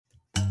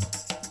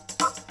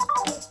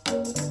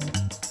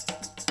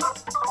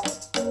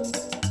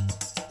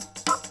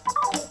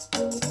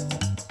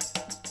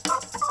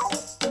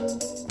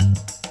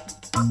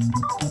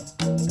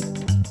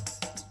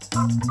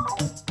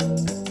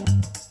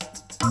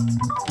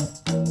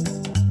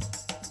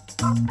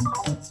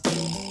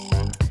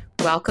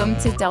Welcome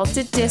to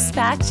Delta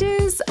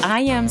Dispatches.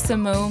 I am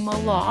Simone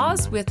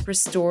Maloz with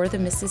Restore the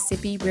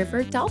Mississippi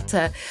River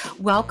Delta.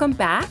 Welcome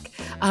back.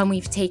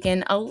 We've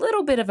taken a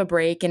little bit of a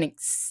break, an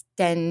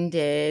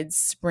extended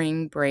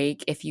spring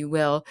break, if you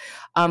will,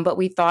 but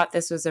we thought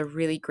this was a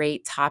really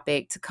great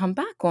topic to come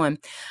back on.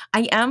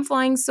 I am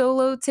flying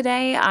solo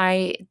today.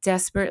 I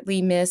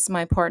desperately miss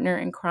my partner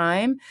in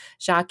crime,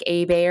 Jacques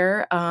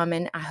Hebert,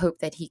 and I hope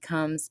that he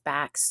comes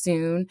back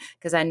soon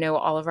because I know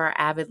all of our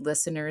avid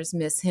listeners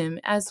miss him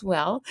as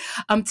well.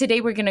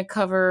 Today, we're going to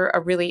cover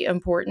a really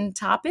important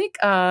topic,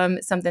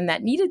 something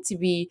that needed to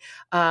be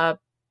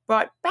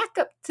brought back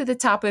up to the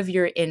top of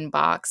your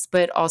inbox,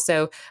 but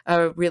also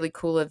a really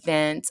cool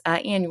event,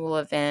 annual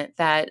event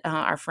that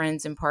our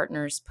friends and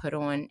partners put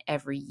on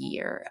every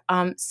year.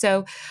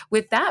 So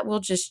with that,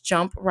 we'll just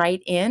jump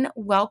right in.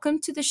 Welcome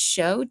to the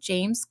show,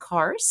 James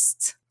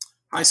Karst.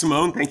 Hi,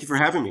 Simone. Thank you for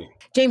having me.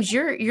 James,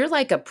 you're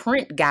like a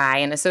print guy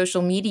and a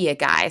social media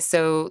guy,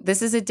 so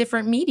this is a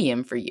different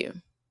medium for you.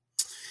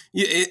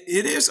 Yeah,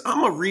 it is.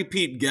 I'm a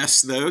repeat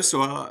guest, though, so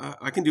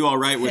I can do all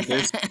right with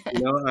this.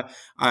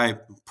 I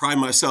pride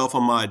myself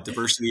on my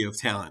diversity of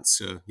talents.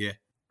 So, yeah.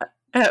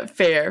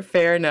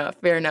 Fair enough.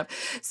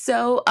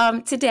 So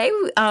today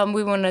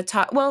we want to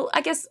talk. Well, I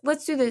guess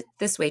let's do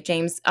this way,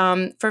 James.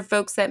 For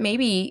folks that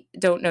maybe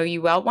don't know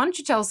you well, why don't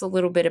you tell us a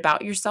little bit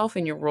about yourself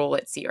and your role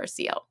at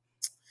CRCL?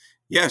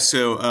 Yeah,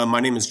 so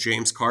my name is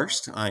James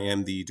Karst. I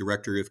am the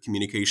Director of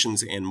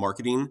Communications and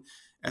Marketing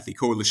at the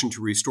Coalition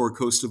to Restore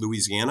Coastal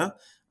Louisiana.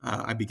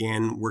 I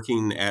began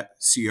working at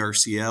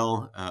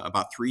CRCL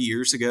about 3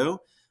 years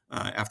ago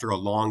after a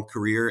long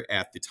career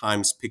at the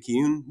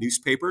Times-Picayune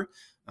newspaper.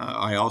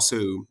 I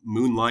also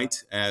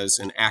moonlight as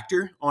an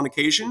actor on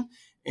occasion,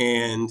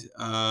 and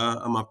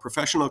I'm a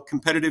professional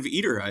competitive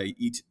eater. I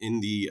eat in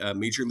the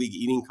Major League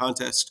Eating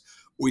Contest,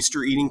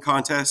 oyster eating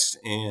contest,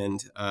 and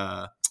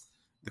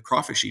the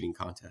crawfish eating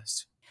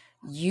contest.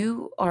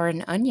 You are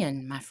an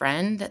onion, my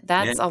friend.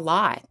 That's a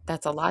lot.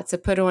 That's a lot to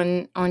put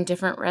on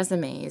different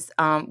resumes.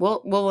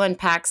 We'll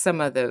unpack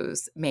some of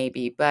those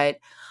maybe, but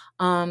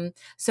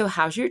so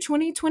how's your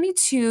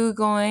 2022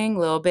 going? A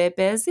little bit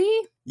busy?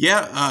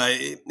 Yeah,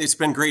 it's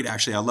been great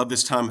actually. I love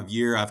this time of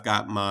year. I've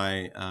got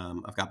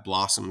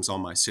blossoms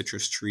on my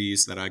citrus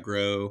trees that I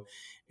grow,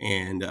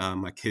 and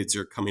my kids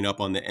are coming up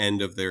on the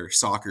end of their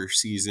soccer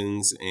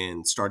seasons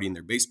and starting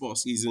their baseball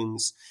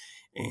seasons.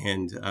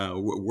 And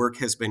work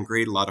has been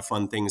great. A lot of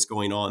fun things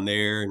going on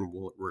there. And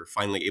we're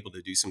finally able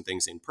to do some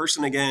things in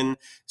person again.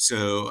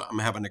 So I'm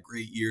having a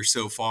great year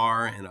so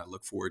far, and I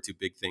look forward to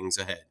big things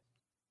ahead.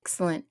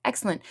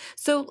 Excellent.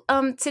 So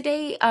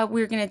today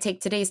we're going to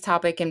take today's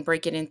topic and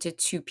break it into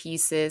two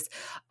pieces.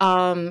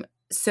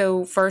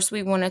 So first,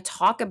 we want to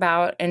talk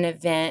about an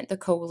event the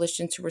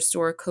Coalition to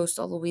Restore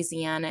Coastal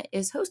Louisiana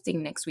is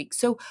hosting next week.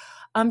 So,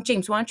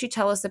 James, why don't you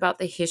tell us about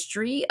the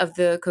history of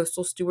the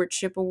Coastal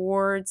Stewardship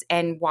Awards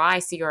and why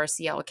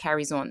CRCL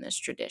carries on this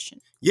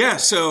tradition? Yeah,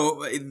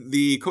 so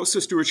the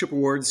Coastal Stewardship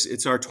Awards,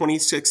 it's our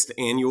 26th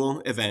annual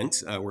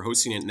event. We're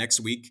hosting it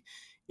next week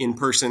in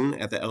person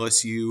at the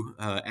LSU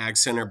Ag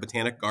Center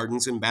Botanic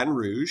Gardens in Baton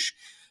Rouge.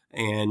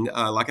 And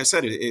like I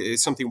said,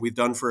 it's something we've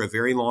done for a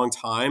very long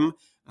time.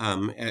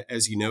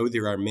 As you know,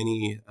 there are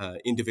many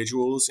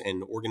individuals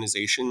and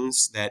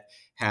organizations that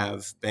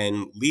have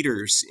been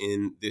leaders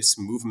in this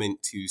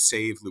movement to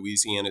save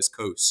Louisiana's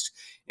coast,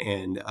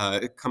 and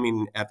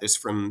coming at this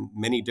from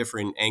many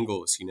different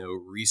angles,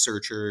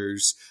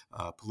 researchers,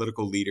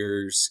 political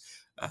leaders,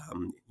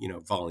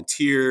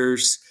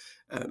 volunteers,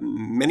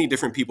 many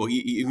different people,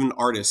 even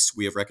artists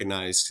we have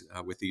recognized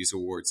with these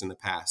awards in the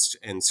past.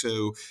 And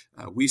so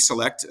we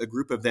select a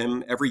group of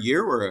them every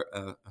year, or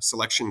a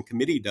selection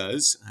committee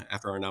does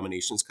after our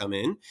nominations come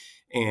in.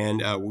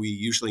 And we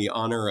usually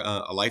honor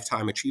a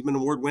Lifetime Achievement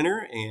Award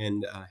winner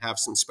and have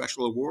some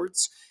special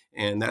awards.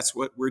 And that's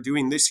what we're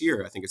doing this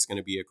year. I think it's going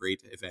to be a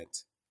great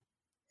event.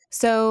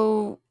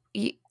 So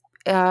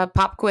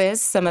pop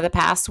quiz, some of the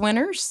past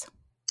winners.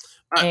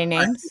 Any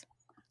names?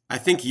 I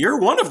think you're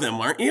one of them,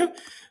 aren't you?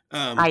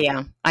 I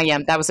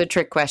am. That was a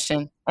trick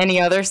question. Any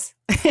others?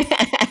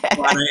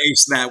 Well, I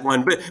aced that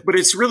one, but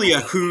it's really a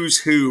who's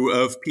who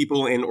of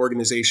people and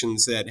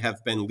organizations that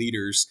have been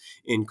leaders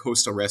in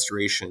coastal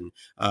restoration.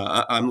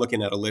 I'm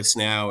looking at a list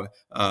now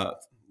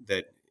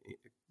that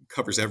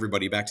covers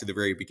everybody back to the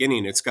very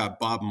beginning. It's got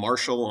Bob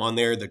Marshall on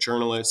there, the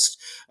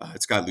journalist.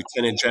 It's got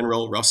Lieutenant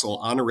General Russell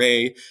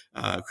Honore,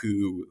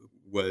 who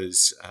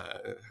was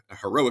a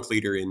heroic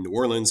leader in New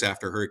Orleans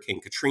after Hurricane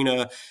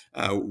Katrina.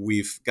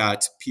 We've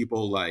got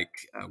people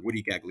like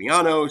Woody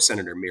Gagliano,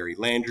 Senator Mary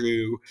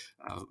Landrieu,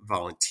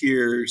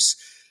 volunteers,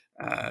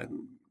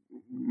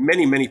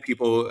 many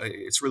people.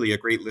 It's really a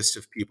great list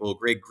of people.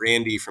 Greg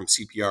Grandy from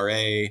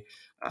CPRA.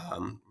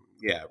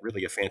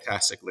 Really a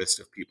fantastic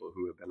list of people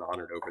who have been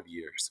honored over the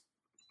years.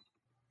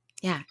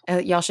 Yeah,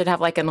 y'all should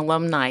have like an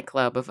alumni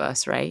club of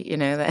us, right?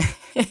 That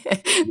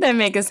that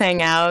make us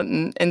hang out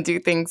and do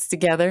things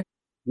together.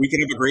 We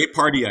can have a great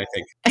party, I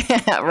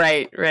think.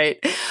 Right, right.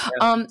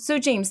 Yeah. So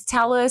James,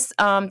 tell us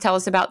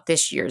about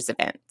this year's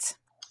event.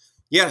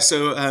 Yeah,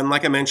 so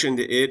like I mentioned,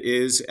 it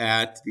is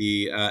at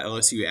the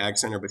LSU Ag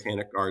Center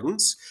Botanic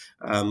Gardens.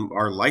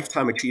 Our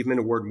Lifetime Achievement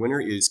Award winner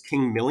is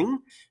King Milling,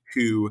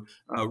 who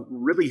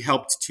really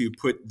helped to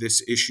put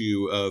this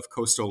issue of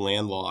coastal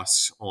land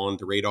loss on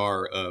the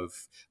radar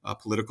of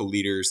political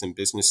leaders and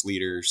business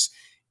leaders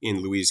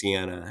in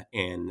Louisiana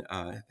and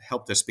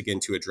helped us begin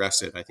to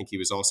address it. I think he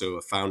was also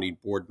a founding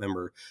board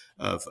member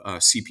of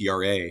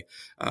CPRA.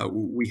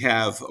 We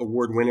have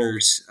award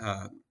winners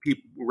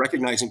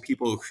recognizing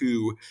people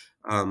who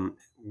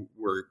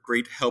were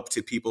great help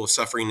to people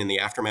suffering in the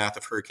aftermath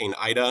of Hurricane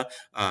Ida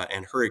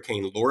and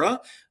Hurricane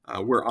Laura.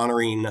 We're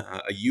honoring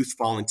a youth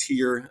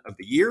volunteer of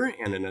the year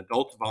and an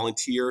adult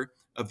volunteer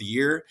of the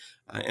year,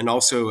 and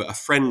also a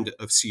friend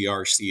of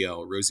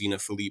CRCL, Rosina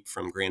Philippe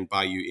from Grand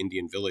Bayou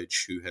Indian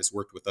Village, who has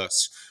worked with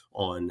us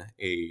on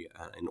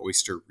an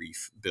oyster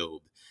reef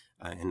build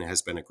and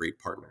has been a great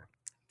partner.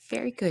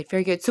 Very good,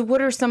 very good. So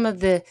what are some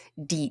of the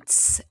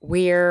deets?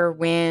 Where,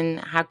 when,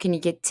 how can you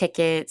get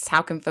tickets?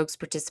 How can folks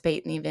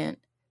participate in the event?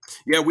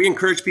 Yeah, we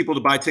encourage people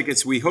to buy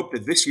tickets. We hope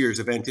that this year's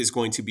event is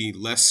going to be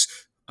less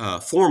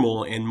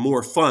formal and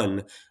more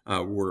fun.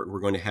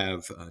 We're going to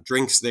have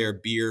drinks there,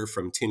 beer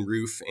from Tin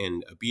Roof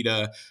and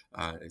Abita.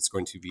 It's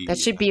going to be That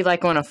should be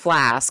like on a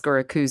flask or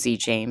a koozie,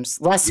 James.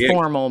 Less yeah,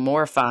 formal,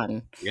 more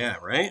fun. yeah,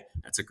 right.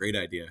 That's a great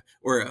idea,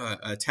 or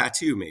a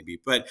tattoo maybe.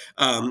 But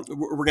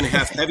we're going to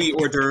have heavy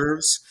hors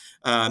d'oeuvres.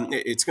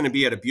 It's going to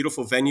be at a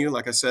beautiful venue,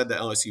 like I said, the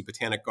LSU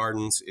Botanic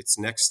Gardens. It's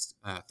next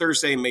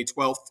Thursday, May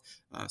 12th,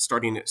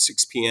 starting at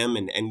 6 p.m.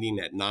 and ending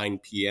at 9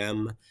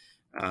 p.m.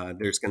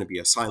 There's going to be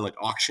a silent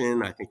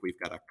auction. I think we've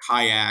got a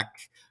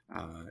kayak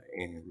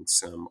and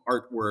some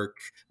artwork.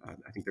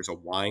 I think there's a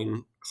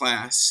wine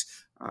class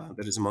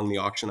that is among the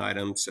auction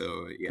items.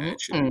 So yeah,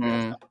 it should be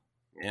Mm-mm.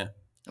 yeah,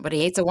 Nobody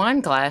hates a wine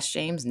glass,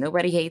 James.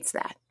 Nobody hates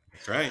that.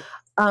 that's right.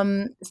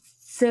 Um,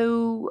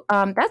 so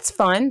that's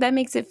fun. That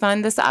makes it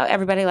fun. This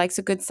everybody likes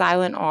a good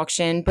silent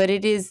auction, but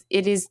it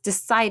is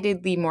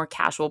decidedly more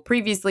casual.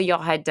 Previously,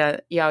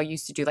 y'all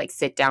used to do like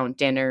sit down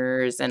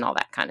dinners and all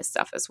that kind of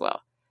stuff as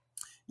well.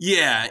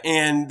 Yeah,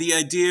 and the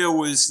idea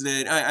was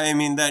that I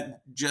mean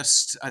that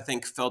just I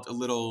think felt a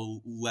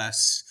little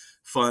less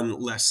fun,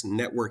 less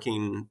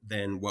networking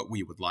than what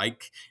we would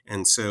like.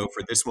 And so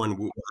for this one,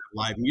 we'll have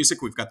live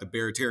music. We've got the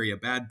Barataria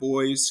Bad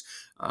Boys,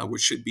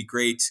 which should be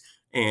great.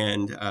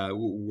 And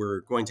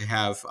we're going to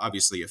have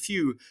obviously a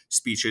few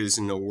speeches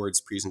and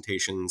awards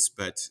presentations,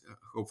 but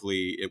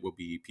hopefully it will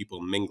be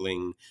people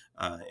mingling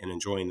and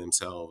enjoying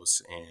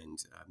themselves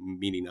and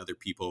meeting other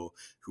people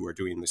who are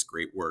doing this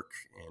great work.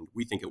 And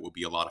we think it will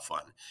be a lot of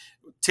fun.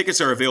 Tickets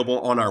are available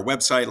on our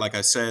website. Like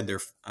I said, they're,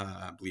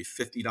 I believe,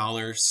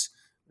 $50.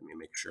 Let me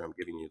make sure I'm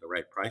giving you the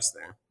right price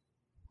there.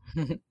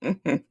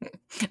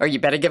 Or you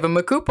better give them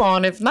a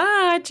coupon. If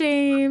not,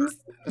 James.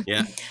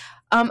 Yeah.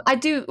 I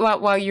do,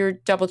 while you're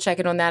double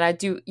checking on that, I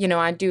do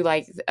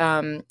like,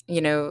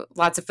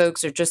 lots of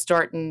folks are just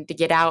starting to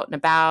get out and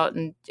about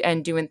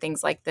and doing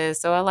things like this.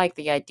 So I like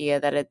the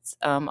idea that it's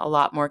a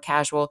lot more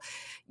casual.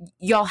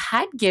 Y'all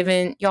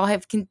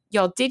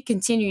did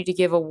continue to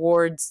give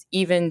awards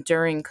even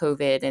during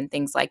COVID and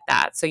things like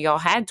that. So y'all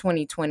had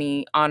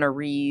 2020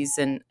 honorees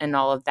and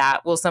all of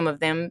that. Will some of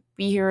them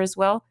be here as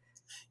well?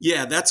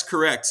 Yeah, that's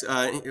correct.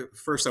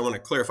 First, I want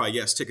to clarify,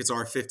 yes, tickets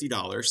are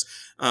 $50.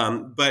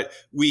 But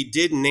we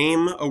did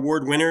name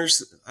award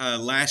winners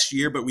last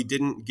year, but we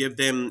didn't give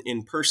them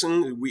in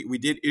person. We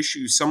did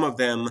issue some of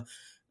them,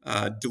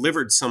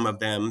 delivered some of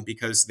them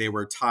because they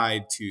were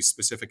tied to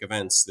specific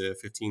events, the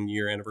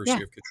 15-year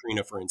anniversary of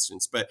Katrina, for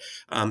instance. But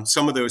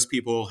some of those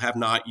people have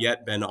not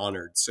yet been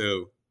honored.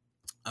 So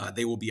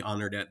they will be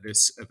honored at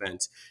this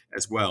event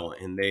as well.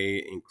 And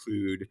they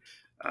include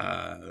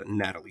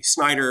Natalie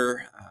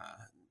Snyder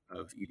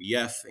of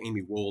EDF,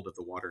 Amy Wold of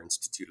the Water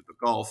Institute of the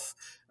Gulf,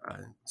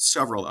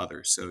 several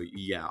others. So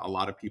yeah, a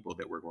lot of people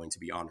that we're going to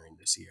be honoring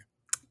this year.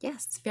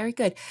 Yes, very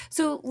good.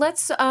 So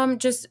let's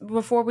just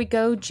before we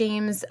go,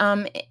 James,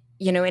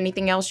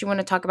 anything else you want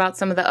to talk about?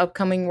 Some of the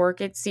upcoming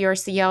work at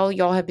CRCL.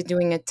 Y'all have been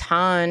doing a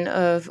ton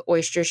of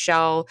oyster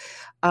shell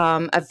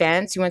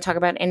events. You want to talk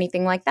about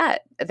anything like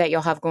that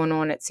y'all have going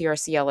on at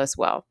CRCL as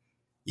well?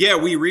 Yeah,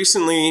 we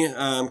recently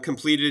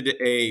completed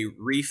a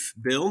reef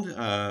build,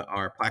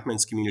 our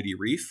Plaquemines Community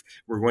Reef.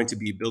 We're going to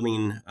be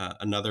building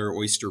another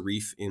oyster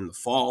reef in the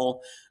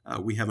fall.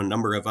 We have a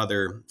number of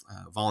other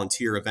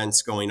volunteer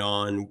events going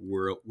on.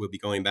 We'll be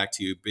going back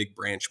to Big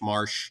Branch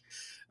Marsh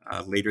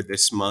later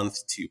this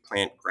month to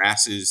plant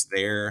grasses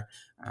there.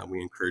 We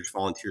encourage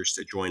volunteers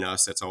to join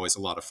us. That's always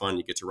a lot of fun.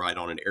 You get to ride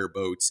on an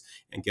airboat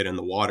and get in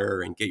the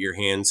water and get your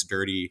hands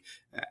dirty,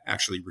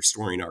 actually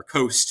restoring our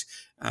coast.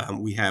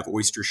 We have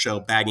oyster shell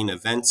bagging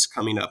events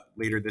coming up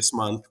later this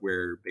month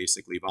where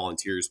basically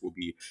volunteers will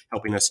be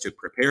helping us to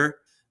prepare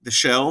the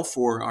shell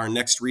for our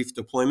next reef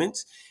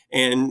deployment,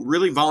 and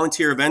really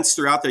volunteer events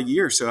throughout the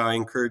year. So I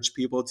encourage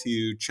people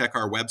to check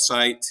our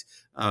website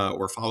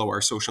or follow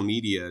our social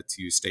media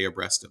to stay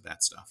abreast of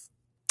that stuff.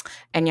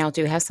 And y'all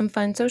do have some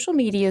fun social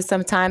media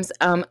sometimes.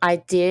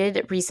 I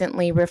did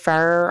recently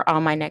refer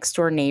my next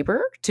door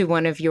neighbor to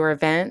one of your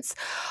events.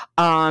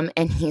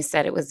 And he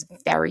said it was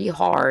very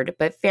hard,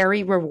 but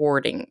very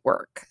rewarding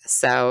work.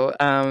 So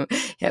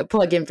yeah,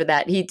 plug in for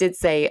that. He did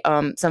say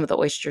some of the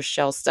oyster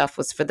shell stuff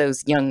was for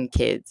those young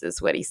kids,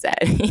 is what he said.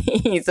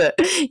 he's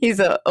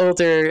a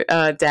older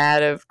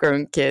dad of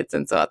grown kids,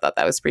 and so I thought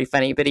that was pretty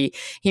funny. But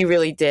he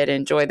really did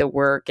enjoy the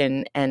work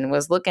and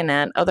was looking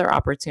at other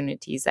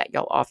opportunities that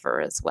y'all offer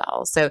as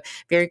well. So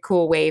very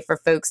cool way for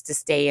folks to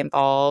stay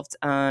involved.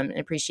 And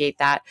appreciate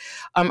that.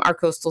 Our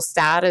coastal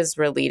stat is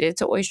related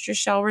to oyster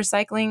shell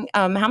recycling.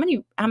 How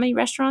many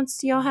restaurants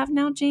do y'all have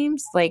now,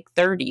 James? Like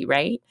 30,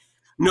 right?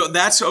 No,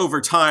 that's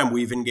over time.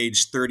 We've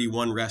engaged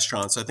 31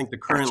 restaurants. I think the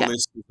current Gotcha.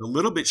 list is a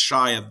little bit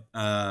shy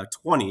of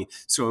 20,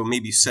 so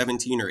maybe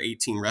 17 or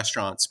 18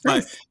 restaurants. But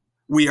Nice.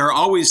 we are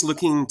always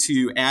looking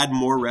to add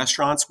more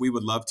restaurants. We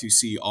would love to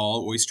see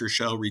all oyster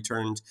shell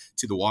returned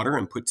to the water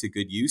and put to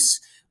good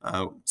use,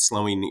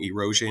 slowing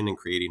erosion and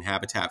creating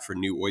habitat for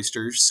new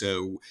oysters.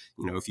 So,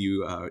 if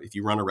you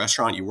run a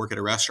restaurant, you work at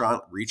a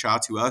restaurant, reach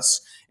out to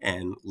us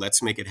and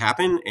let's make it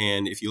happen.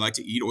 And if you like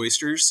to eat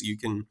oysters, you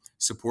can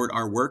support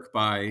our work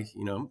by,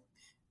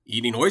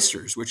 eating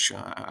oysters, which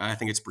I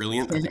think it's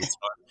brilliant. I think it's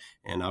fun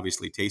and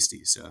obviously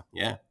tasty. So,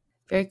 yeah.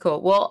 Very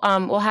cool. Well,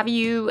 we'll have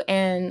you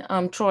and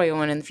Troy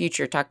on in the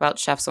future talk about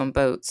chefs on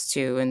boats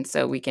too, and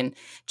so we can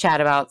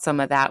chat about some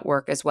of that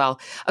work as well.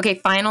 Okay,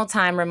 final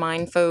time,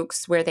 remind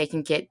folks where they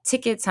can get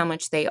tickets, how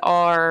much they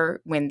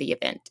are, when the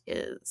event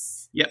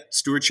is. Yep,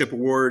 Stewardship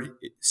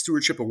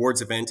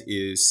Awards event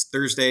is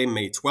Thursday,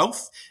 May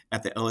 12th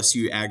at the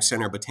LSU Ag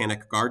Center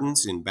Botanic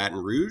Gardens in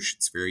Baton Rouge.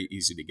 It's very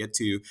easy to get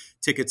to.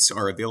 Tickets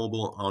are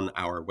available on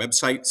our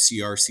website,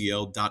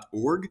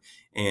 crcl.org,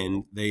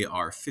 and they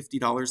are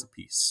 $50 a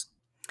piece.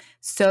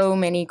 So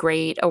many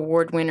great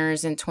award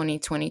winners in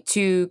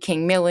 2022.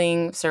 King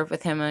Milling, served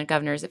with him on the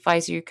Governor's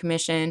Advisory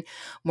Commission.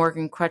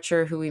 Morgan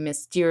Crutcher, who we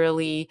miss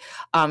dearly.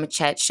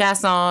 Chet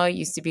Chasson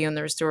used to be on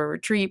the Restore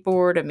Retreat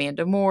Board.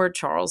 Amanda Moore,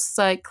 Charles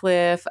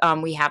Sutcliffe.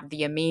 We have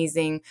the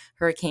amazing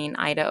Hurricane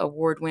Ida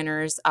award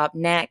winners up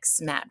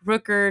next. Matt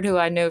Rookard, who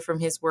I know from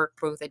his work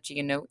both at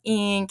GNO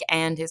Inc.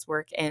 and his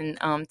work in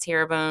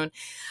Terrebonne.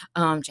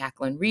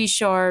 Jacqueline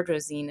Richard,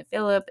 Rosina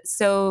Phillip,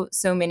 so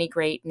many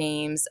great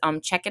names.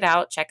 Check it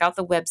out. Check out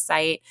the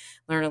website,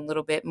 learn a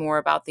little bit more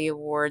about the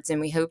awards,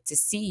 and we hope to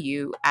see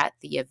you at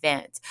the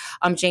event.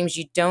 James,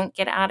 you don't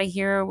get out of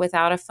here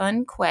without a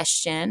fun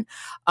question.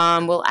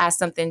 We'll ask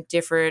something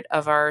different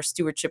of our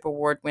Stewardship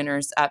Award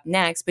winners up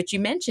next, but you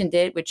mentioned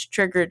it, which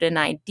triggered an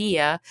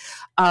idea.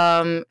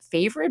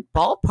 Favorite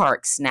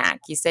ballpark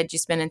snack? You said you're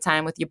spending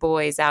time with your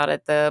boys out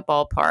at the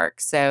ballpark.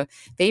 So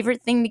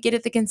favorite thing to get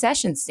at the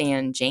concession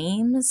stand,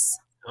 James?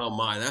 Oh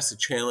my, that's a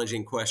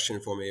challenging question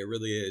for me. It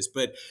really is.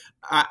 But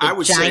The I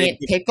would say, giant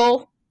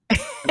pickle.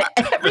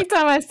 Every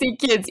time I see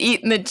kids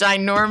eating the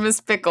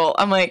ginormous pickle,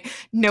 I'm like,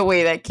 no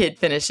way that kid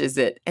finishes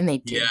it. And they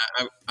do.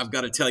 yeah, I've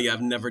got to tell you,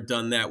 I've never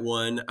done that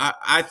one.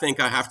 I think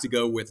I have to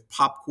go with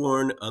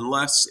popcorn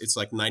unless it's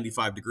like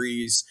 95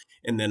 degrees,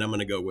 and then I'm going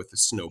to go with a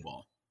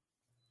snowball.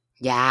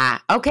 Yeah.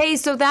 Okay.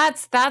 So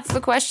that's the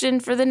question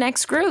for the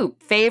next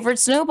group. Favorite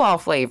snowball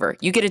flavor.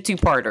 You get a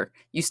two-parter.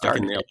 You I started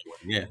can nail it.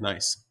 that one. Yeah,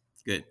 nice.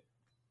 Good.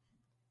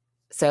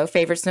 So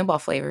favorite snowball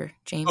flavor,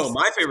 James. Oh,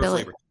 my favorite Spill it.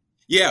 flavor.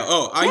 Yeah.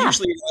 Oh, I Yeah.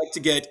 usually like to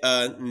get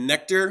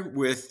nectar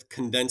with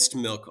condensed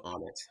milk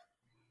on it.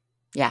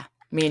 Yeah.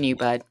 Me and you,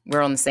 bud.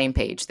 We're on the same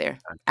page there.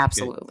 Good.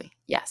 Absolutely.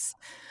 Yes.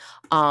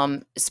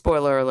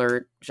 Spoiler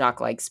alert, Jacques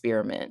likes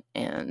spearmint,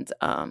 and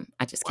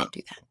I just Wow. can't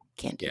do that.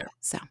 Can't do Yeah, it.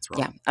 So that's wrong.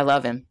 yeah, I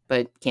love him,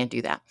 but can't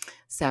do that.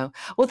 So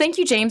well, thank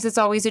you, James. It's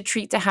always a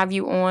treat to have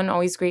you on.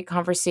 Always great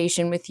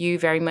conversation with you.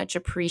 Very much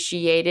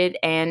appreciated,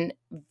 and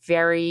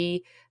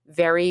very,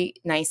 very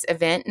nice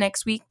event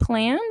next week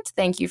planned.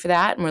 Thank you for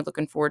that, and we're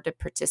looking forward to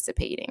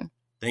participating.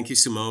 Thank you,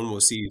 Simone. We'll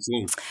see you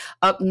soon.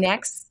 Up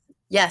next,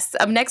 yes,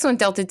 up next on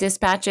Delta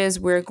Dispatches,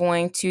 we're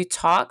going to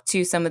talk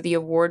to some of the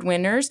award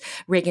winners,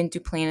 Reagan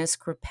Duplantis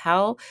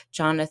Crapel,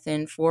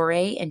 Jonathan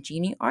Foray, and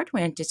Jeannie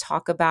Ardwan, to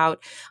talk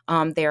about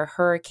their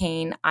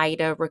Hurricane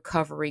Ida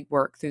recovery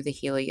work through the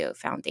Helio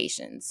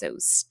Foundation. So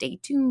stay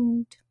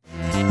tuned.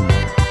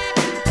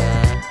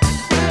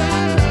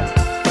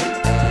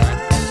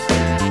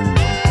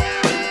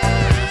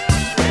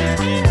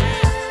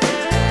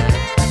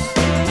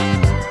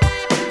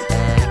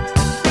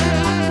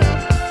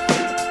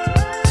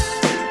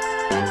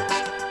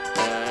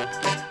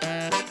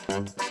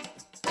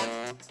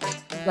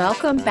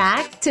 Welcome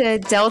back to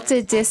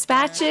Delta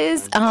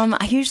Dispatches.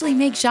 I usually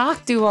make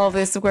Jacques do all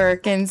this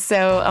work, and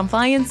so I'm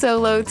flying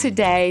solo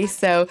today.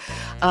 So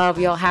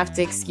you'll have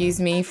to excuse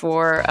me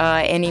for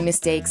any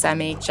mistakes I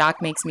make.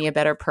 Jacques makes me a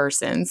better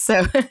person.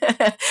 So,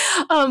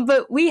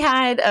 but we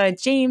had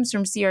James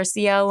from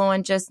CRCL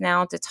on just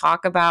now to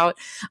talk about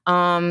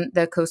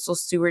the Coastal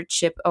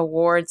Stewardship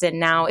Awards, and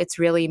now it's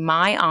really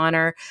my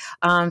honor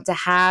to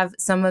have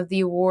some of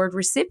the award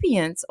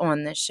recipients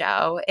on the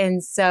show.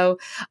 And so,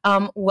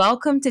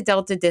 welcome to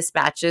Delta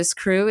Dispatches,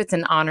 crew. It's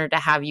an honor to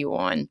have you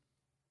on.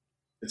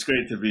 It's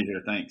great to be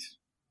here. Thanks.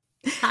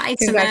 Hi,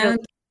 Simone.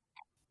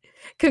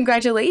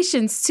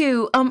 Congratulations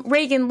too.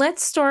 Reagan,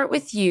 let's start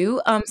with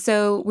you.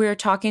 So we're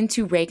talking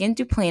to Reagan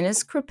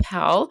Duplantis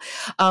Crapel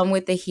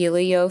with the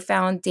Helio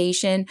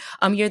Foundation.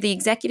 You're the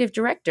executive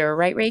director,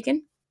 right,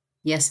 Reagan?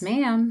 Yes,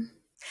 ma'am.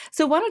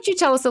 So why don't you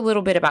tell us a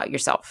little bit about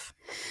yourself?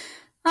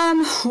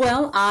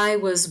 Well, I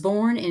was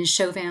born in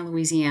Chauvin,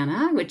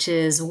 Louisiana, which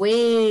is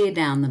way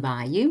down the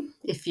bayou,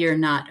 if you're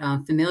not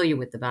familiar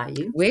with the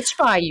bayou. Which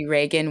bayou,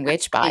 Reagan?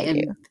 Which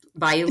bayou?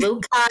 Bayou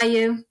Little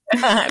Caillou.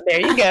 There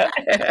you go.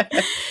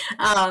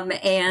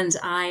 And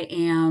I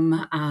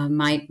am,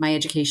 my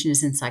education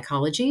is in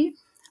psychology.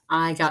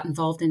 I got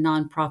involved in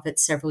nonprofits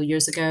several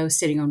years ago,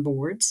 sitting on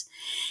boards,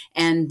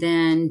 and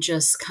then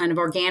just kind of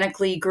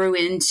organically grew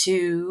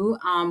into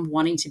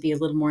wanting to be a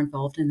little more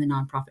involved in the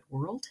nonprofit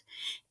world,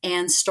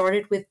 and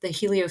started with the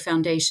Helio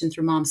Foundation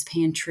through Mom's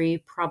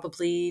Pantry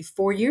probably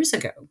 4 years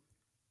ago.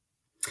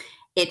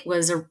 It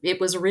was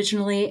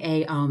originally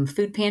a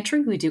food pantry.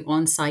 We do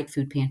on-site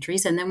food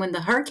pantries, and then when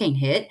the hurricane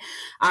hit,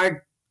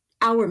 our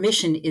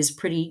mission is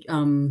pretty.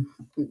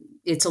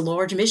 It's a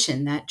large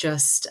mission that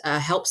just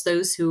helps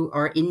those who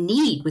are in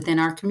need within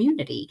our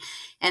community,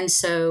 and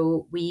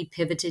so we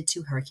pivoted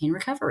to hurricane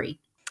recovery.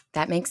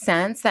 That makes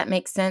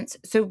sense.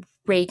 So,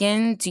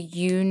 Reagan, do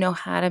you know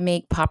how to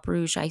make Pop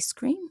Rouge ice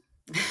cream?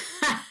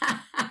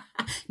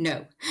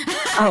 No.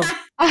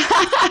 Oh.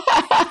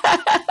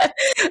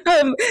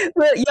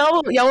 Well,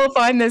 y'all will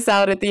find this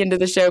out at the end of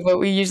the show, but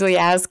we usually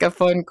ask a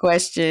fun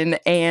question,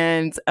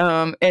 and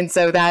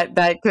so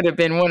that could have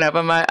been one of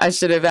them. I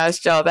should have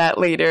asked y'all that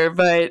later,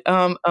 but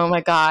oh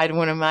my God,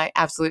 one of my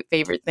absolute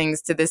favorite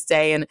things to this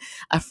day, and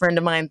a friend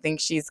of mine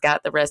thinks she's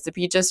got the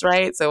recipe just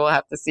right, so we'll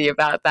have to see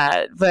about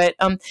that. But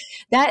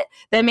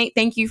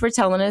thank you for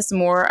telling us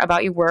more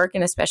about your work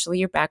and especially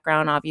your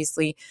background.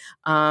 Obviously,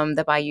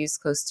 the Bayou's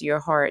close to your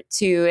heart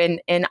too,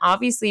 and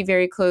obviously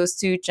very close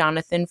to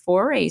Jonathan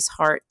Foray's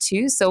heart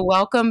too. So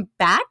welcome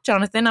back,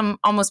 Jonathan. I'm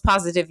almost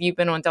positive you've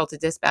been on Delta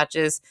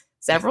Dispatches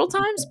several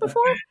times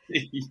before.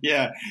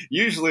 Yeah,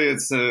 usually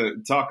it's to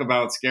talk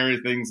about scary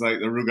things like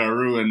the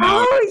Rougarou, and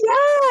now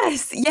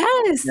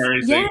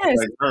scary things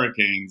like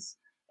hurricanes.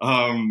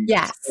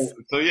 Yes.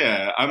 So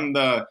yeah, I'm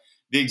the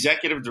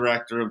executive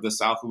director of the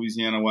South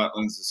Louisiana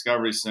Wetlands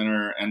Discovery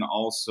Center and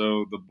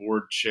also the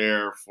board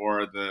chair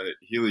for the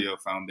Helio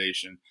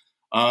Foundation.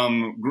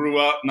 Grew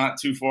up not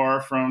too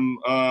far from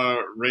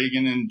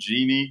Reagan and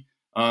Jeannie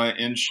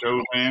in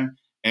Chauvin,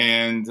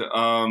 and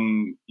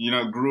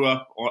grew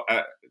up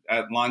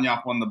at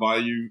Lagniappe on the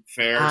Bayou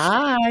Fair.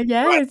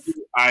 Yes.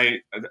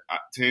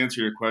 To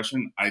answer your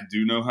question, I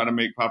do know how to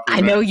make Pop Rouge.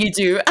 I know you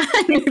do.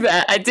 I knew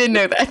that. I did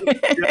know that.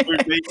 We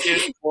make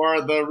it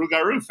for the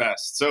Rougarou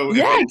Fest. So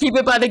keep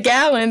it by the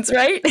gallons,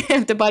 right?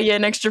 Have to buy you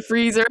an extra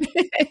freezer.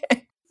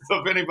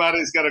 So if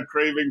anybody's got a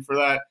craving for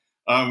that,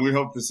 we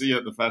hope to see you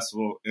at the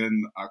festival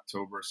in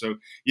October. So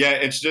yeah,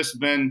 it's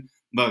been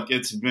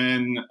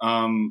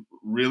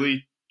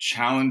really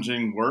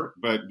challenging work,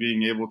 but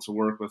being able to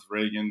work with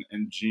Reagan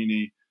and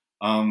Jeannie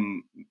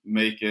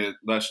make it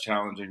less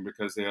challenging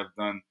because they have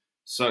done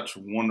such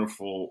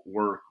wonderful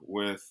work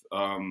with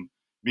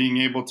being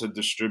able to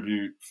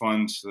distribute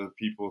funds to the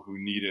people who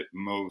need it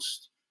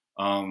most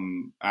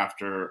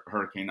after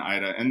Hurricane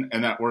Ida.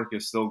 And that work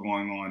is still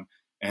going on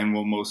and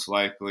will most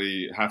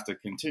likely have to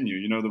continue.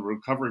 You know, the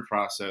recovery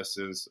process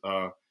is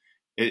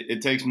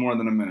it takes more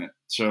than a minute.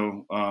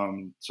 So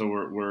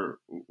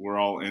we're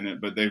all in it,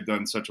 but they've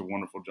done such a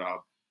wonderful job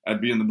at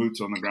being the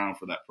boots on the ground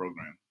for that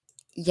program.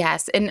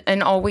 Yes.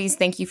 And always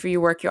thank you for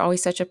your work. You're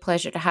always such a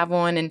pleasure to have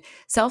on. And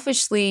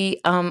selfishly,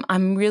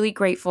 I'm really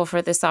grateful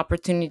for this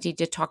opportunity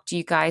to talk to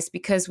you guys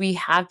because we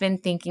have been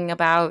thinking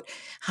about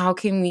how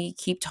can we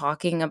keep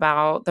talking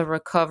about the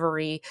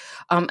recovery,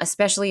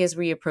 especially as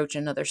we approach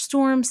another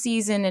storm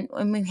season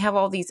and we have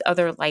all these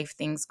other life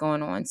things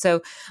going on.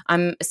 So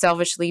I'm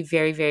selfishly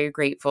very, very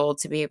grateful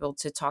to be able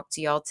to talk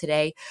to y'all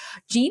today.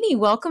 Jeannie,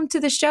 welcome to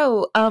the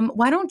show.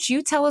 Why don't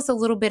you tell us a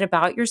little bit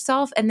about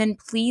yourself and then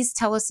please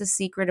tell us a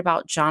secret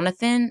about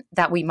Jonathan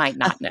that we might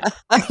not know.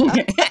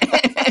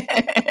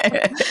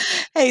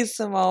 Hey,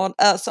 Simone.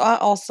 So I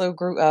also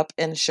grew up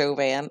in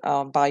Chauvin,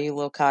 Bayou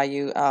Little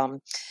Caillou,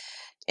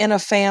 in a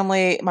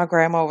family. My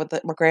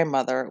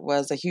grandmother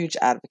was a huge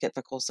advocate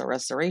for coastal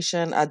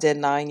restoration. I did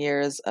 9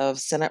 years of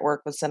Senate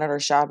work with Senator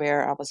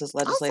Chabert. I was his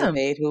legislative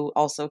aide who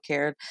also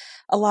cared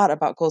a lot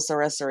about coastal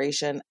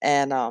restoration.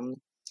 And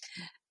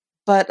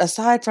but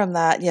aside from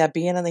that,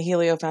 being in the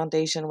Helio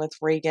Foundation with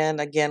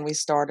Reagan, again, we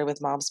started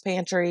with Mom's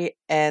Pantry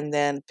and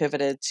then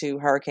pivoted to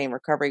hurricane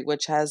recovery,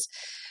 which has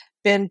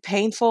been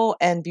painful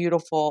and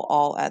beautiful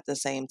all at the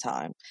same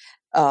time.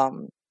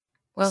 And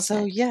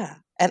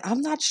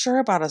I'm not sure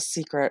about a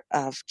secret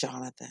of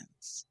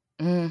Jonathan's.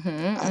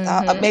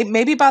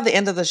 Maybe by the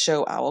end of the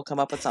show, I will come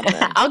up with something.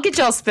 I'll get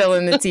y'all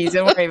spilling the tea.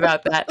 Don't worry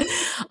about that.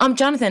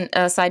 Jonathan,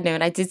 side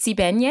note, I did see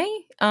Beignet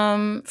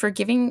for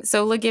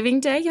Sola Giving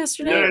Day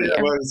yesterday. Yeah,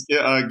 it was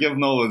Give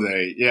Nola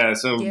Day. Yeah,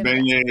 so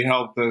Beignet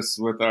helped us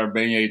with our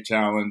Beignet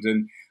challenge.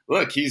 And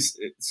look, his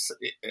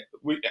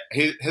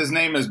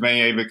name is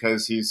Beignet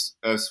because he's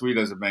as sweet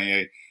as a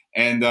beignet.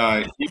 And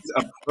he's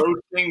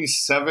approaching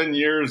 7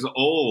 years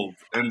old.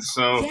 And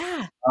so,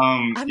 Yeah.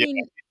 I yeah,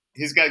 mean,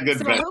 he's got good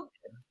so veg.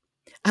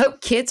 I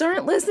hope kids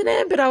aren't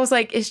listening, but I was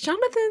like, is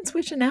Jonathan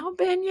switching out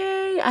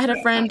beignet? I had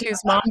a friend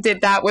whose mom did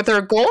that with her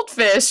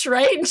goldfish,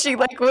 right? And she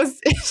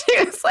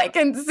she was like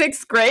in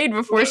 6th grade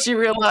before she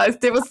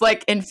realized it was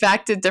like, in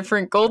fact, a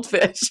different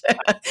goldfish.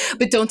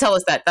 But don't tell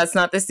us that. That's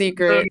not the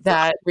secret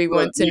that we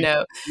want to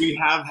know. We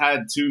have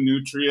had 2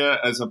 nutria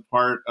as a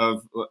part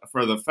of,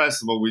 for the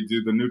festival, we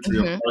do the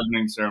nutria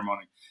pardoning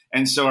ceremony.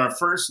 And so our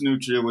first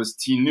nutria was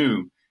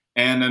Tinu.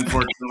 And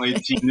unfortunately,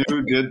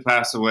 Tinu did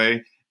pass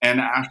away. And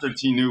after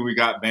Tinu, we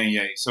got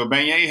Beignet. So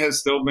Beignet has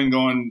still been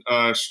going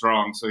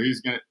strong. So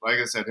he's gonna, like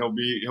I said, he'll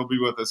be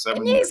with us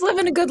 7 years. He's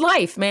living a good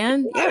life,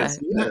 man. Yes,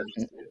 Yeah,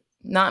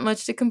 not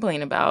much to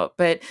complain about.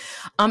 But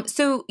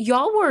so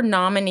y'all were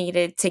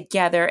nominated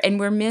together, and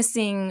we're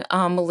missing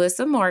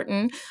Melissa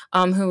Martin,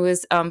 who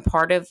is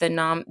part of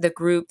the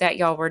group that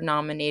y'all were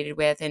nominated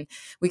with. And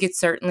we could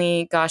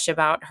certainly gush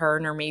about her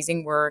and her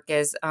amazing work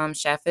as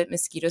chef at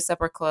Mosquito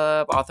Supper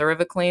Club, author of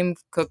acclaimed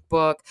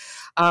cookbook.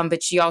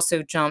 But she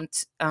also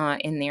jumped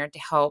in there to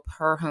help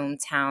her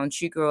hometown.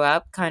 She grew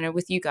up kind of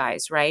with you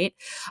guys, right?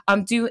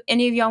 Do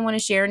any of y'all want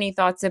to share any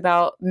thoughts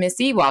about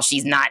Missy while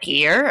she's not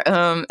here?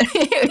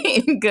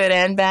 Good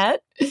and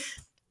bad.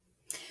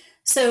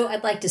 So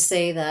I'd like to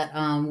say that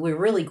we're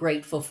really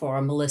grateful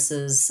for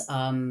Melissa's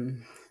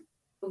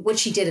what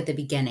she did at the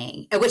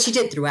beginning, what she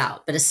did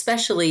throughout, but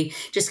especially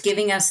just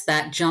giving us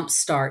that jump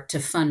start to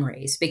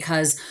fundraise,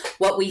 because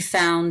what we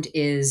found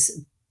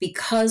is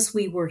because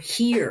we were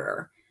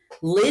here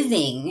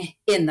living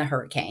in the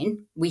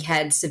hurricane, we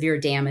had severe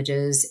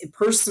damages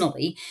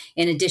personally,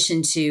 in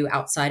addition to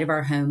outside of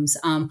our homes.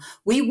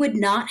 We would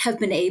not have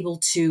been able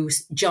to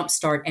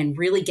jumpstart and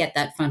really get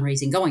that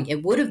fundraising going.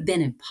 It would have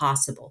been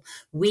impossible.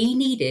 We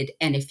needed,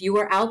 and if you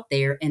are out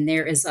there and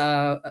there is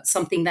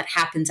something that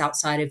happens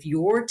outside of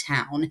your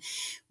town,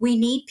 we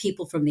need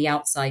people from the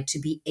outside to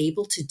be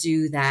able to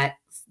do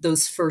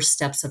those first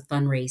steps of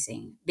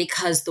fundraising,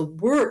 because the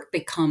work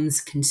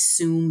becomes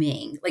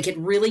consuming. Like, it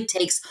really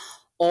takes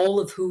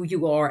all of who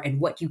you are and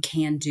what you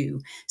can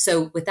do.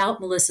 So without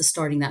Melissa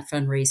starting that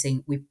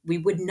fundraising, we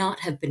would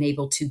not have been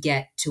able to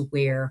get to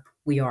where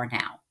we are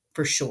now,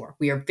 for sure.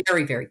 We are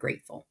very, very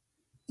grateful.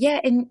 Yeah,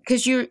 and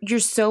because you're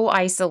so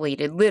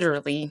isolated,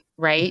 literally,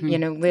 right?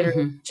 Mm-hmm.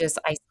 Literally just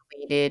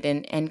isolated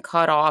and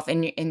cut off,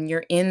 and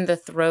you're in the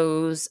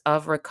throes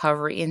of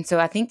recovery. And so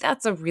I think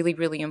that's a really,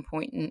 really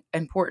important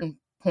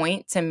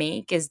point to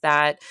make, is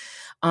that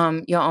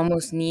you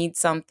almost need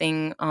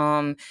something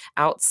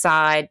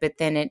outside, but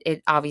then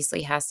it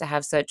obviously has to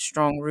have such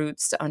strong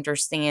roots to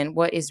understand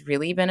what is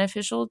really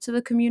beneficial to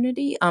the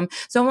community.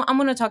 So I'm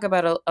going to talk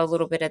about a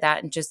little bit of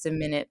that in just a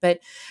minute. But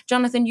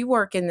Jonathan, you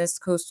work in this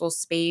coastal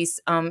space.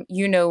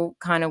 You know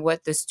kind of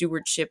what the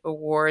Stewardship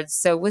Awards.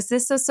 So was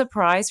this a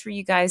surprise for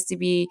you guys to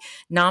be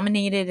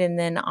nominated and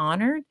then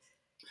honored?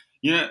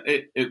 Yeah,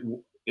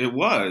 it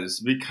was,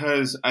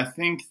 because I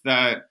think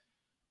that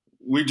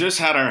we just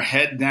had our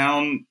head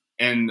down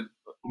and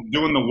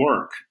doing the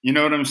work. You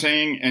know what I'm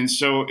saying? And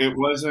so it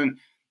wasn't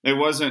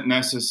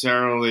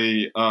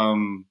necessarily, I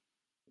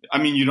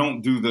mean, you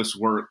don't do this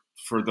work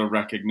for the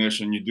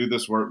recognition. You do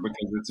this work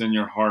because it's in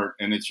your heart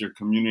and it's your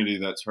community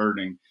that's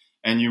hurting.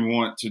 And you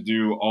want to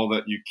do all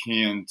that you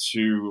can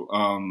to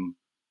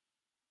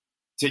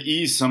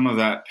ease some of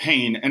that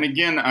pain. And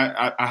again,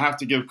 I have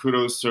to give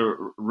kudos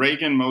to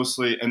Reagan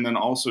mostly, and then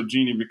also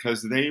Jeannie,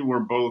 because they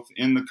were both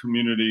in the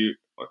community,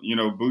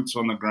 boots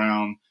on the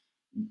ground,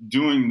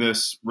 doing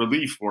this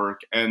relief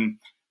work. And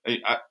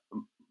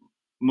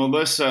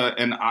Melissa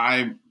and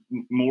I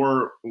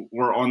more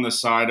were on the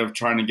side of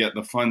trying to get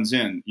the funds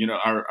in.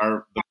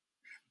 I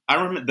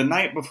remember the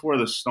night before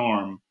the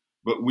storm,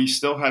 but we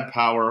still had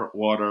power,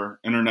 water,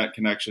 internet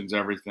connections,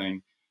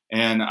 everything.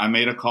 And I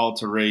made a call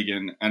to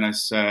Reagan and I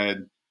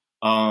said,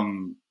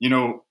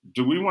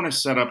 do we want to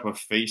set up a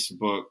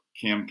Facebook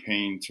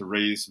campaign to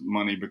raise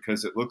money,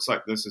 because it looks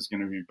like this is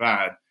going to be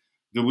bad?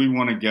 Do we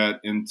want to get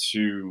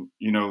into,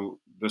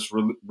 this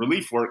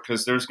relief work,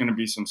 because there's going to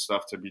be some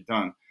stuff to be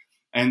done?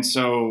 And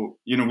so,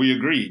 we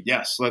agreed,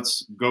 yes,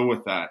 let's go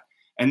with that.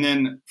 And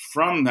then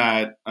from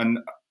that,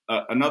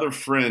 another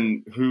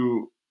friend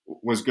who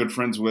was good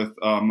friends with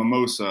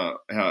Mimosa,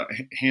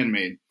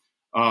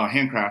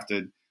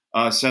 handcrafted,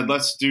 said,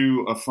 let's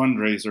do a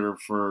fundraiser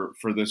for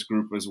this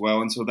group as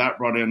well. And so that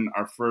brought in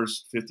our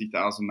first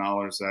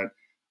 $50,000 that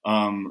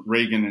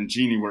Reagan and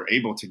Jeannie were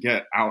able to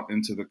get out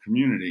into the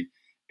community.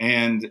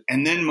 And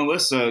then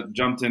Melissa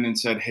jumped in and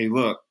said, hey,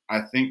 look,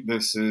 I think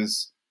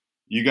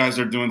you guys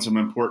are doing some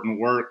important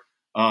work.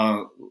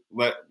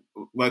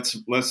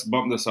 Let's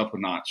bump this up a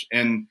notch.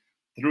 And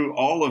through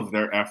all of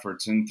their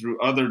efforts and through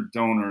other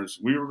donors,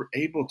 we were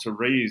able to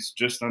raise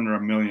just under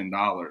 $1 million.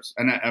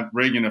 And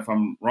Reagan, if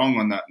I'm wrong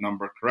on that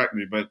number, correct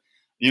me. But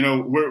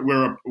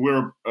we're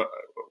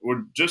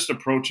just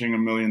approaching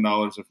 $1 million,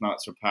 if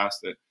not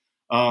surpassed it.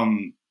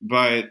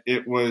 But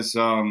it was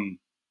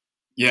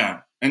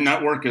Yeah, and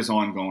that work is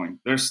ongoing.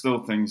 There's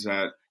still things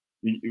that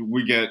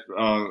we get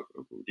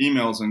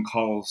emails and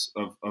calls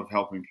of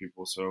helping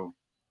people. So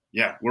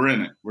yeah, we're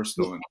in it. We're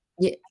still in it.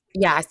 Yeah,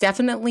 yeah, I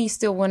definitely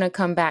still want to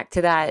come back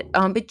to that.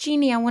 But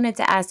Jeannie, I wanted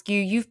to ask you,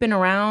 you've been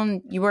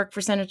around, you work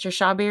for Senator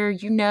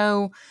Chabert, you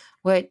know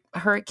what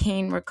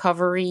hurricane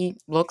recovery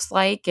looks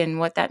like and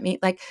what that means.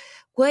 Like,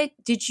 what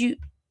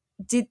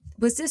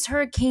was this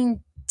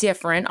hurricane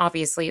different?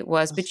 Obviously it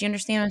was, but you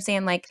understand what I'm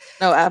saying? Like,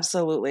 No,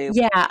 absolutely.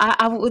 yeah,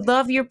 I would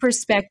love your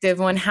perspective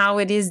on how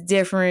it is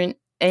different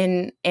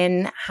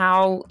and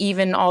how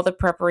even all the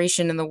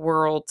preparation in the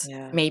world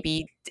Yeah.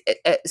 maybe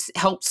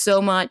helped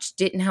so much,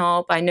 didn't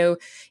help. I know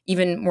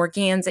even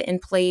Morganza in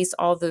place,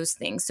 all those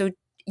things. So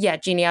yeah,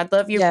 Jeannie, I'd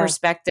love your Yeah.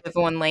 perspective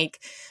on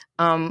like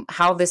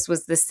how this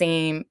was the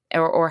same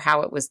or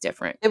how it was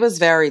different. It was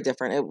very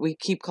different. We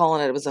keep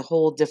calling it was a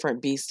whole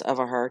different beast of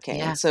a hurricane.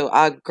 Yeah. So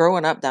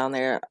growing up down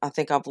there, I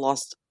think I've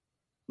lost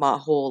my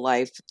whole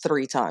life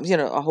 3 times,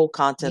 a whole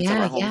contents of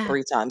Yeah, our home yeah.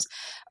 3 times.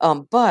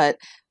 But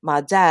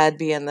my dad,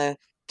 being the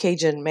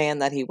Cajun man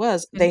that he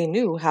was, Mhm. they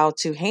knew how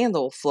to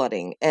handle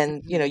flooding.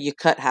 And, Mhm. you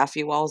cut half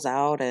your walls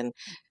out and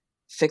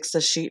fix the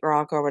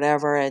sheetrock or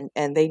whatever.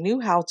 And they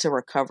knew how to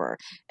recover.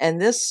 And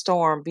this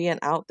storm being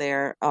out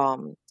there,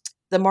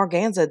 the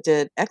Morganza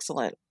did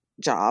excellent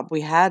job.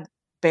 We had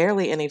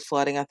barely any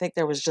flooding. I think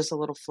there was just a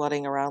little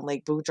flooding around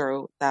Lake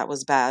Boudreaux that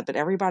was bad, but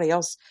everybody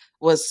else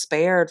was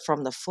spared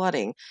from the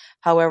flooding.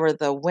 However,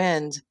 the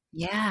wind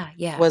Yeah,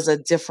 yeah. was a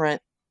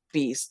different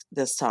beast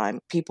this time.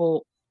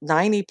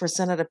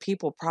 90% of the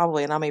people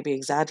probably, and I may be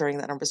exaggerating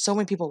that number, so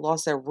many people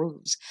lost their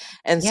roofs.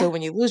 And so Yeah.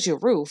 when you lose your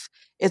roof,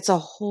 it's a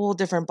whole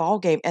different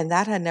ballgame. And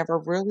that had never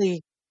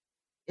really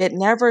it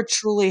never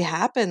truly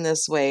happened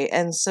this way,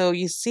 and so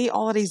you see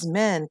all of these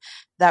men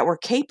that were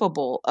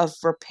capable of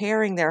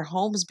repairing their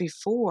homes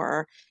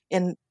before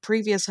in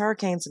previous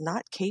hurricanes,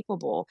 not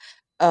capable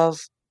of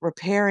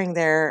repairing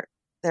their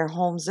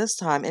homes this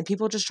time, and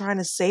people just trying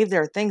to save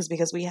their things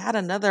because we had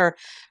another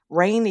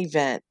rain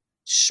event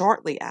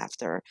shortly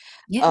after.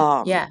 Yeah,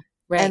 Um, yeah.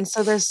 Right. and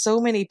so there's so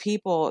many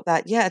people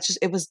that yeah,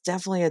 it was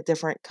definitely a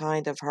different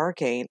kind of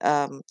hurricane.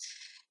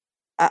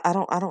 I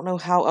don't know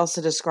how else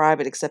to describe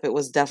it except it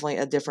was definitely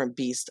a different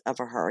beast of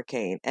a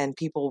hurricane, and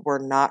people were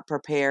not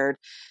prepared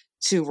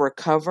to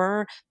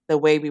recover the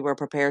way we were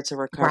prepared to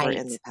recover Right.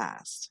 in the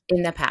past.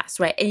 In the past,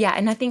 right. Yeah,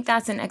 and I think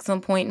that's an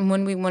excellent point and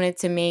one we wanted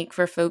to make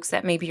for folks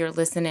that maybe are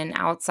listening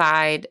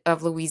outside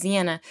of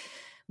Louisiana.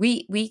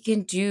 We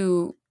can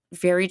do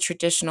very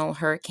traditional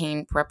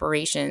hurricane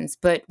preparations,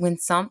 but when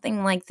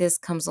something like this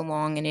comes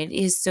along and it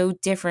is so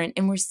different,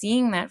 and we're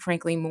seeing that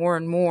frankly more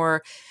and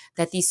more,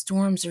 that these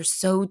storms are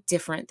so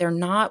different. They're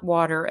not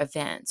water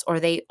events or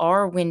they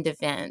are wind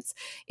events.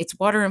 It's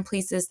water in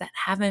places that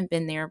haven't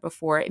been there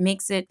before. It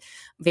makes it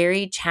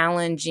very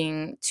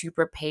challenging to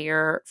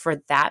prepare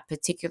for that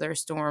particular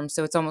storm.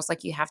 So it's almost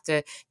like you have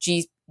to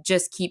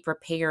just keep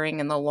preparing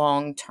in the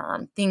long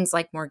term. Things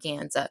like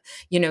Morganza,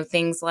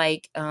 things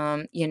like,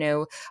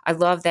 I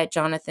love that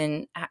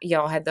Jonathan,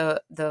 y'all had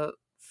the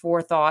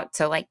forethought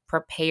to like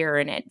prepare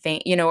in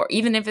advance, or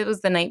even if it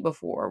was the night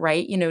before,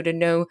 right? To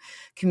know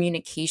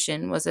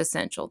communication was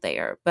essential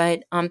there.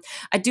 But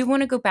I do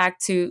want to go back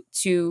to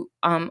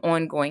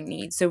ongoing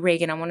needs. So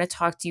Reagan, I want to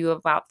talk to you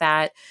about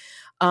that.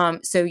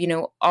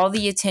 So, all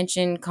the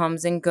attention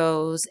comes and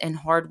goes and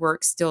hard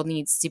work still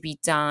needs to be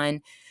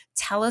done.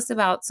 Tell us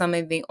about some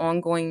of the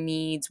ongoing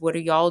needs. What are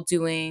y'all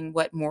doing?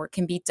 What more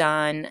can be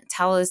done?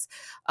 Tell us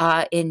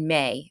in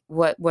May,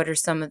 what are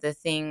some of the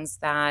things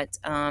that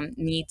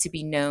need to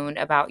be known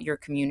about your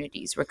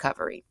community's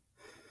recovery?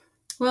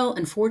 Well,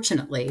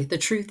 unfortunately, the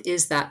truth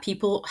is that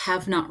people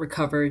have not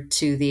recovered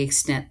to the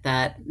extent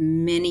that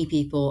many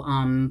people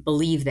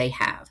believe they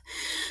have.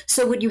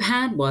 So, what you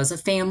had was a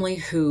family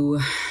who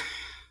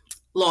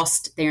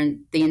lost the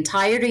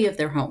entirety of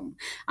their home.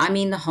 I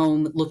mean, the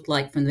home looked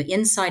like from the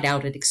inside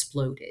out it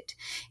exploded.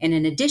 And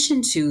in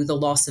addition to the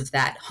loss of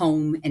that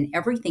home and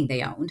everything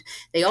they owned,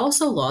 they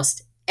also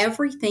lost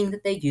everything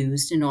that they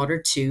used in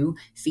order to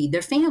feed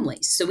their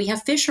families. So we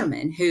have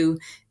fishermen who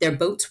their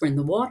boats were in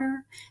the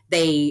water.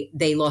 They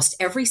lost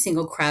every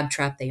single crab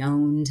trap they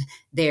owned.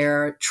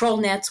 Their trawl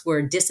nets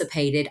were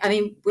dissipated. I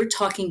mean, we're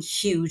talking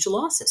huge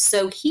losses.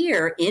 So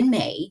here in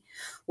May,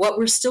 what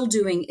we're still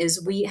doing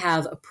is we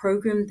have a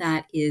program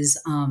that is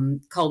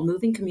called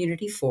Moving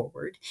Community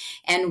Forward,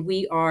 and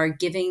we are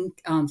giving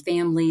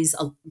families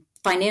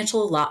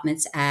financial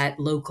allotments at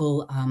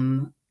local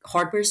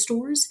hardware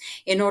stores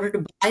in order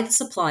to buy the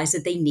supplies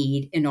that they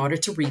need in order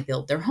to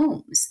rebuild their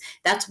homes.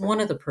 That's one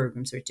of the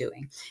programs we're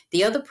doing.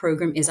 The other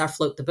program is our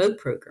Float the Boat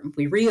program.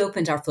 We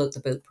reopened our Float the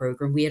Boat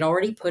program. We had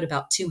already put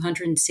about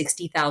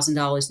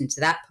 $260,000 into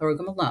that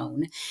program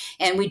alone,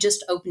 and we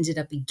just opened it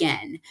up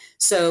again.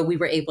 So we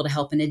were able to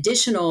help an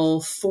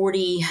additional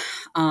 40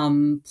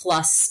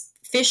 plus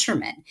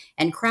fishermen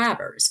and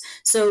crabbers.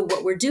 So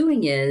what we're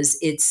doing is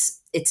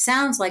it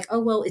sounds like, oh,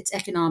 well, it's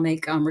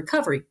economic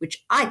recovery,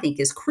 which I think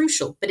is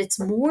crucial, but it's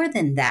more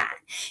than that.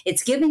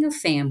 It's giving a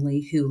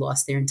family who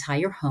lost their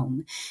entire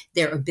home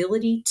their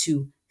ability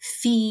to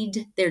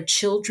feed their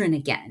children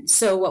again.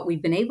 So what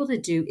we've been able to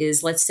do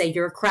is, let's say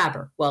you're a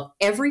crabber. Well,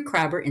 every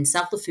crabber in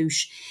South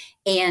Lafourche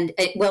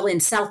in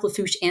South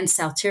Lafourche and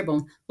South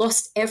Terrebonne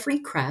lost every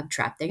crab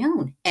trap they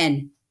own.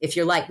 And if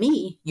you're like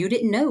me, you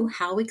didn't know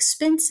how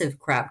expensive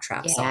crab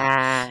traps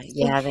are.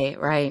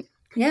 Right.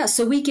 Yeah,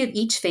 so we give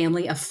each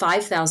family a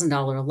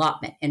 $5,000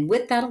 allotment. And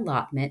with that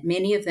allotment,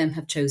 many of them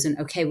have chosen,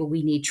 okay, well,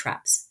 we need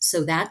traps.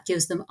 So that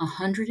gives them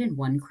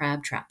 101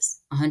 crab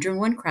traps.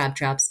 101 crab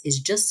traps is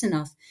just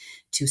enough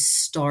to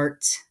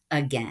start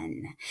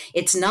again.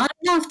 It's not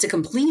enough to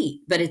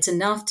complete, but it's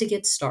enough to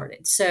get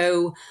started.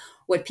 So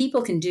what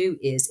people can do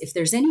is, if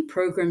there's any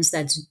programs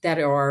that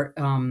are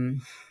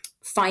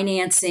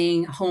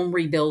financing home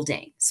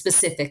rebuilding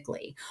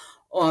specifically,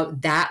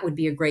 that would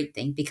be a great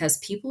thing, because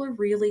people are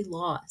really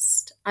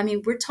lost. I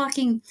mean, we're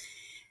talking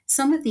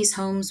some of these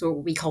homes are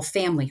what we call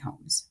family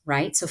homes,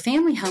 right? So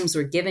family homes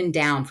were given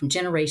down from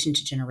generation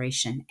to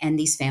generation, and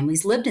these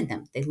families lived in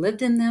them. They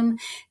lived in them,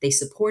 they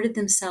supported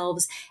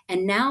themselves,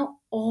 and now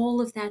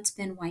all of that's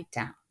been wiped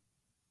out.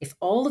 If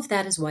all of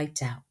that is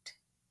wiped out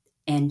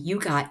and you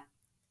got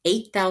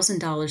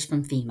 $8,000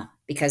 from FEMA,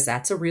 because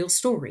that's a real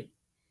story,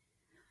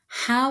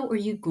 how are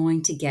you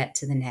going to get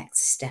to the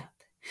next step?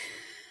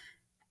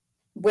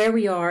 Where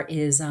we are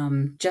is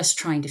just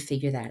trying to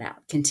figure that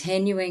out,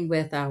 continuing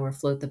with our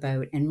Float the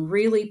Boat and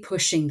really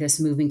pushing this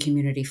Moving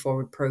Community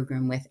Forward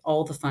program with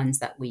all the funds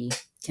that we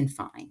can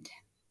find.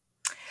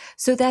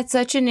 So that's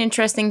such an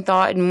interesting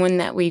thought, and one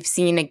that we've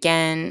seen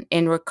again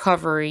in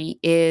recovery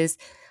is,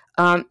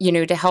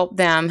 to help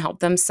them help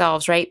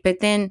themselves, right? But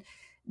then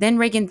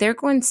Reagan, they're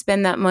going to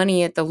spend that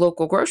money at the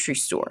local grocery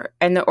store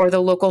or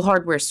the local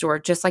hardware store,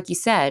 just like you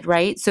said,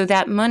 right? So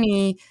that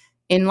money,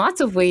 in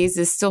lots of ways,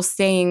 is still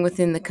staying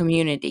within the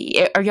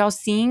community. Are y'all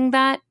seeing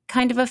that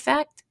kind of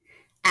effect?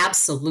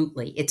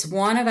 Absolutely. It's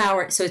one of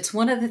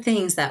the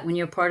things that when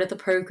you're part of the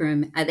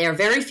program, there are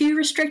very few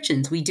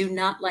restrictions. We do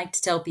not like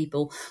to tell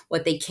people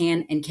what they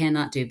can and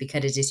cannot do,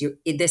 because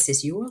this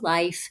is your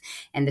life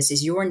and this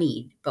is your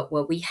need. But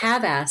what we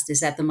have asked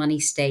is that the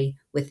money stay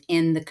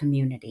within the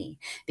community,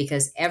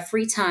 because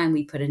every time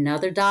we put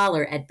another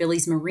dollar at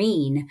Billy's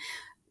Marine,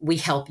 we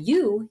help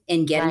you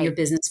in getting your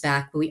business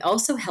back, but we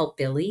also help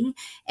Billy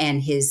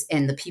and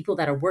the people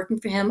that are working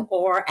for him,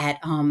 or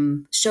at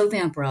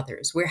Chauvin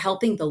Brothers. We're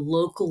helping the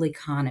local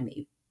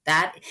economy.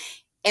 That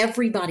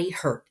everybody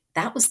hurt.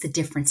 That was the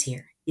difference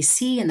here. You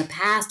see, in the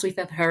past, we've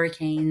had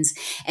hurricanes,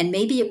 and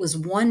maybe it was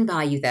one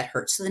bayou that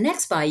hurt. So the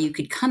next bayou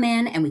could come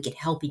in and we could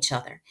help each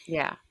other.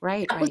 Yeah,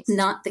 right. That was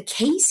not the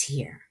case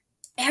here.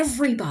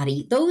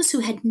 Everybody, those who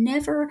had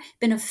never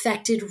been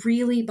affected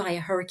really by a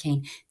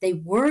hurricane, they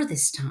were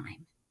this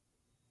time.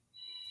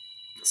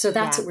 So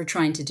that's what we're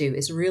trying to do,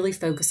 is really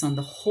focus on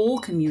the whole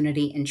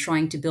community and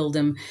trying to build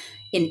them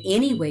in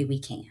any way we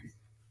can.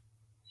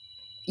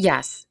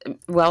 Yes.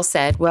 Well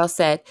said. Well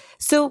said.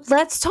 So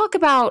let's talk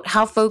about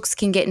how folks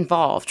can get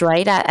involved,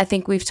 right? I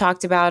think we've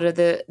talked about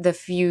the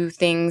few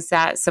things,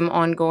 that some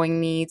ongoing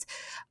needs.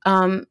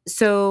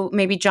 So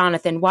maybe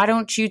Jonathan, why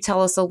don't you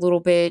tell us a little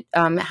bit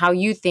how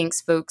you think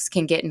folks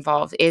can get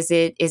involved? Is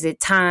it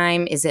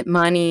time? Is it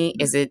money?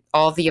 Is it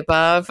all the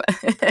above?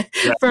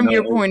 From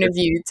your point of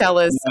view, tell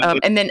us,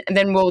 and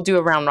then we'll do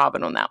a round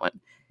robin on that one.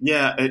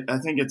 Yeah, I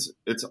think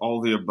it's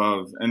all the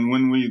above. And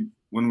when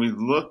we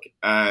look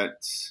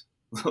at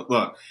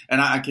and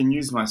I can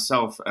use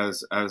myself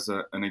as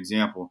an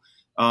example.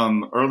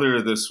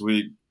 Earlier this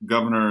week,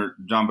 Governor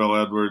John Bel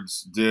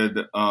Edwards did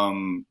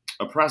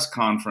a press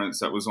conference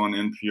that was on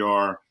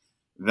NPR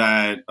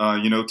that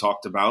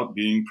talked about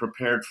being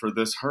prepared for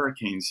this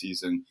hurricane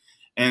season.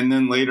 And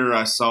then later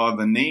I saw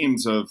the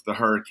names of the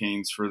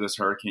hurricanes for this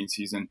hurricane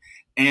season,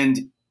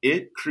 and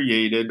it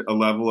created a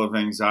level of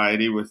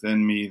anxiety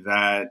within me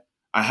that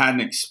I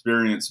hadn't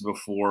experienced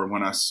before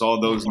when I saw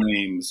those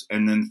names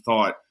and then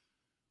thought,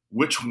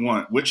 which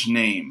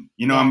name?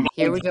 I'm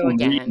here we go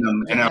again.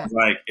 Them, and I was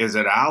like, is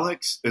it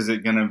Alex? Is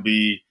it going to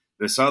be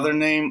this other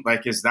name?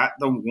 Like, is that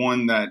the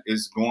one that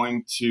is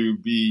going to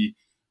be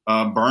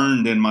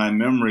burned in my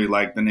memory,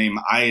 like the name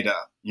Ida?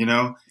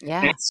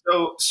 Yeah. And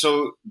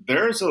so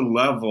there's a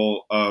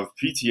level of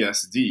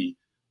PTSD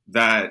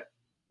that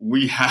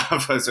we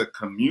have as a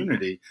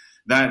community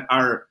that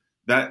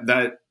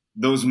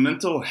those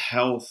mental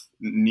health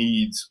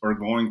needs are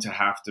going to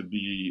have to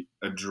be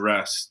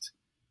addressed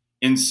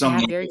in some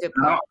way. Very good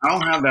point. I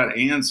don't have that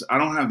answer. I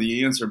don't have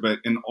the answer, but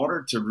in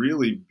order to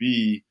really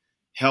be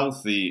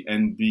healthy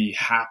and be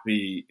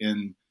happy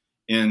in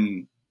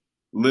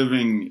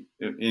living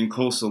in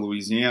coastal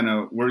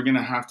Louisiana, we're going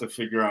to have to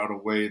figure out a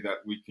way that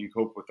we can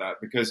cope with that,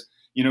 because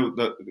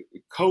the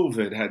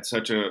COVID had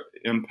such an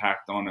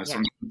impact on us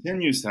and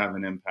continues to have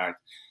an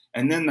impact,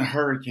 and then the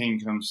hurricane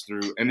comes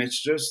through, and it's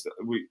just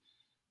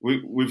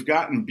we've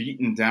gotten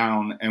beaten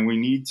down, and we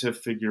need to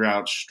figure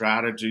out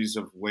strategies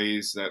of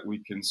ways that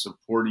we can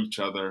support each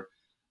other,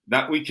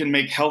 that we can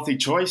make healthy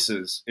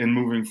choices in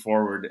moving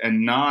forward,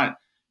 and not,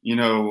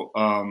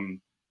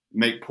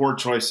 make poor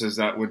choices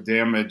that would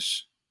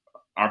damage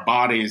our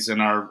bodies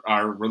and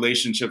our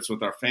relationships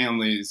with our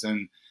families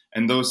and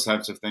and those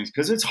types of things,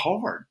 because it's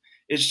hard.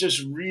 It's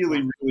just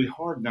really, really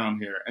hard down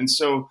here. And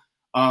so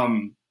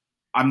I'm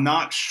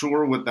not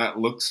sure what that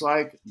looks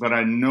like, but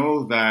I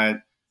know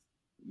that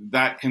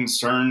that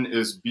concern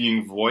is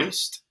being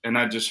voiced. And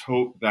I just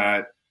hope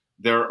that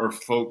there are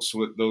folks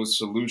with those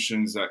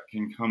solutions that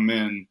can come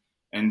in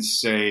and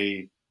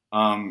say,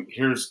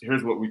 here's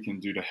what we can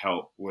do to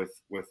help with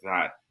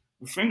that.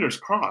 Fingers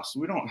crossed,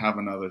 we don't have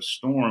another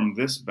storm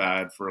this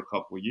bad for a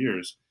couple of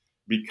years,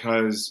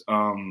 because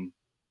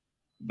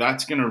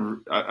that's going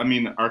to, I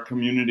mean, our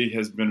community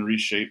has been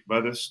reshaped by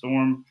this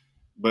storm,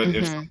 but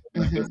if something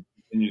like this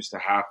continues to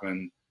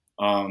happen,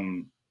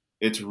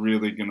 it's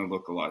really going to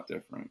look a lot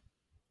different.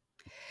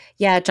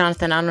 Yeah,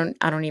 Jonathan,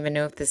 I don't even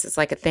know if this is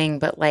like a thing,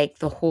 but like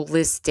the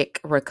holistic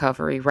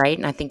recovery, right?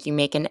 And I think you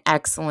make an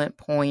excellent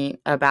point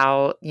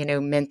about,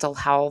 mental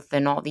health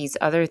and all these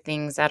other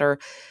things that are,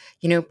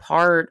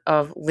 part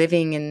of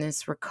living in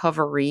this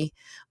recovery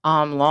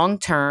long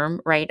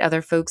term, right?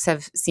 Other folks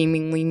have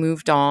seemingly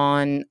moved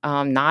on,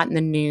 not in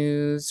the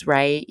news,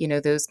 right?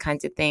 Those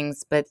kinds of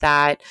things, but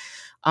that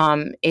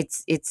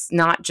it's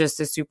not just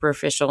the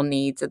superficial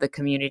needs of the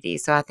community.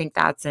 So I think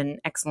that's an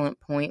excellent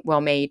point.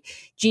 Well made.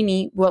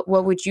 Jeannie, what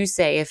would you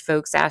say if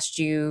folks asked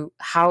you,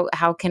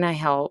 how can I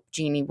help?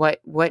 Jeannie,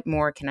 what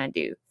more can I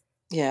do?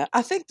 Yeah,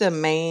 I think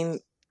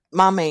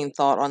my main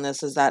thought on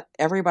this is that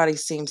everybody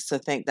seems to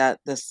think that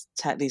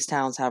these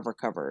towns have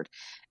recovered,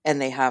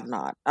 and they have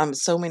not.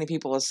 So many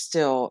people are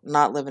still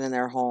not living in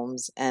their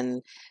homes,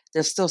 and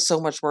there's still so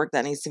much work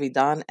that needs to be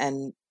done,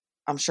 and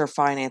I'm sure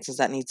finances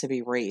that need to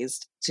be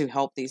raised to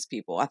help these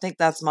people. I think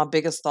that's my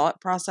biggest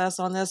thought process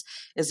on this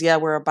is, yeah,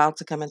 we're about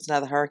to come into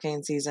another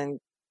hurricane season.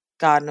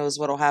 God knows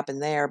what'll happen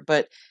there,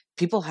 but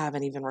people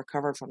haven't even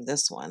recovered from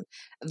this one.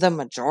 The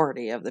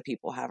majority of the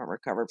people haven't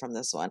recovered from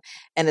this one.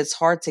 And it's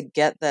hard to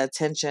get the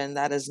attention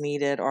that is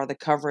needed or the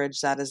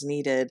coverage that is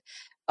needed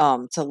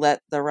to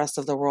let the rest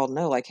of the world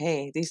know, like,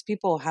 hey, these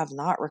people have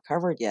not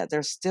recovered yet.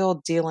 They're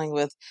still dealing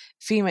with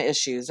FEMA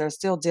issues. They're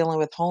still dealing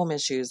with home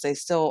issues. They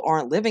still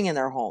aren't living in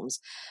their homes.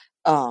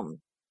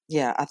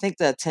 Yeah, I think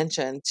the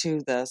attention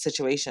to the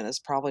situation is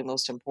probably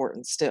most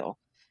important still.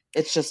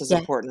 It's just as Yeah.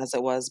 important as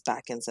it was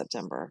back in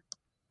September.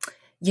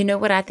 You know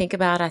what I think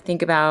about? I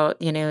think about,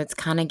 it's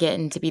kind of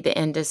getting to be the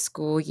end of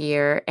school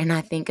year. And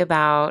I think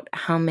about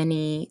how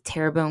many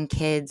Terrebonne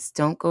kids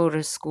don't go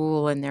to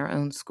school in their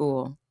own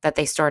school that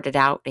they started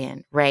out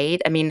in, right?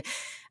 I mean,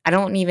 I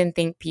don't even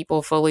think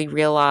people fully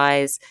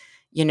realize,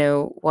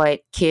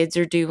 what kids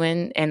are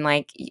doing. And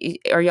like,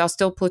 are y'all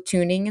still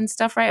platooning and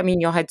stuff, right? I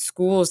mean, y'all had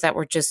schools that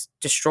were just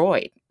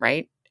destroyed,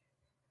 right?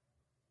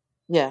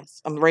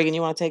 Yes. Reagan, you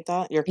want to take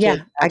that? Your Yeah,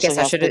 kid I guess actually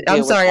I has should to have. I'm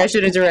deal with sorry, I that.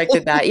 should have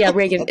directed that. Yeah,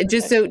 Reagan,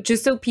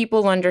 just so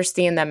people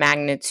understand the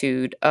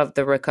magnitude of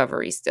the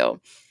recovery still.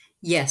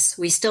 Yes,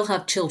 we still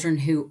have children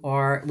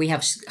we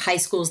have high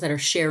schools that are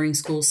sharing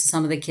schools. So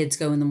some of the kids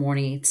go in the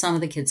morning, some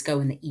of the kids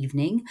go in the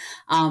evening.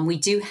 We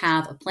do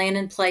have a plan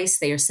in place.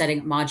 They are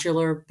setting up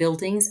modular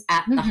buildings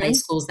at the high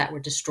schools that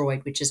were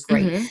destroyed, which is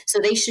great. So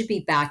they should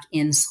be back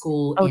in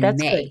school in that's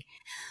May,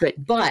 good.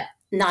 But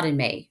not in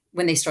May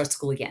when they start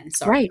school again.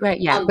 Sorry.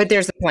 Right, yeah. But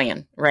there's a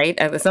plan, right?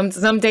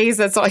 Some days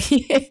that's all.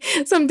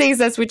 Some days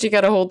that's what you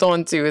got to hold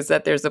on to is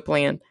that there's a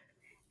plan.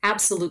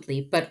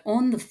 Absolutely. But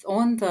on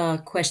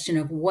the question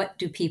of what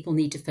do people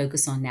need to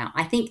focus on now,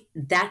 I think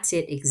that's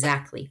it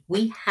exactly.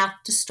 We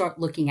have to start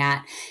looking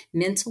at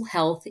mental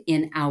health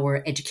in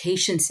our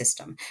education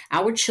system.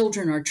 Our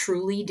children are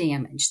truly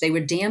damaged. They were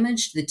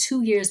damaged the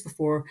 2 years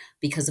before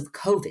because of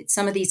COVID.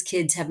 Some of these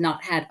kids have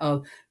not had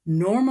a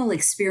normal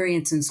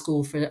experience in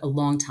school for a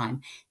long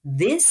time.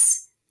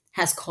 This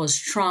has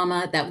caused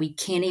trauma that we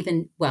can't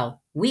even,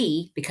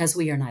 because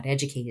we are not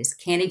educators,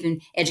 can't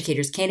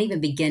even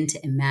begin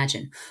to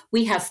imagine.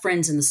 We have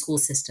friends in the school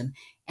system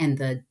and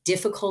the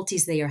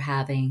difficulties they are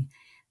having,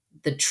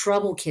 the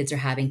trouble kids are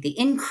having,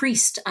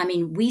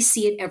 we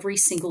see it every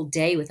single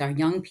day with our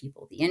young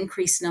people, the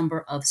increased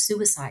number of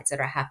suicides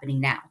that are happening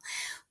now.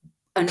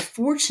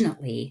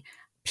 Unfortunately,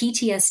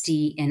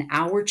 PTSD in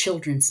our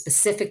children,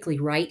 specifically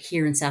right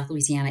here in South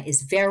Louisiana,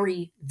 is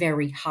very,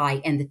 very high,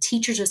 and the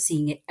teachers are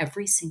seeing it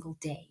every single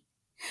day.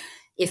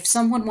 If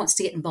someone wants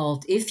to get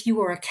involved, if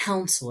you are a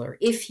counselor,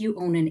 if you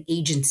own an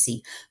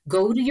agency,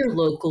 go to your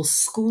local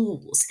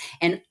schools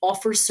and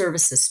offer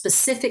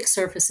specific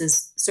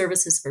services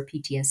for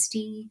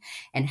PTSD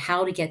and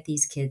how to get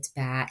these kids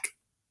back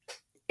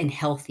and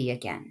healthy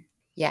again.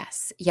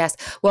 Yes.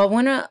 Well, I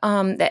want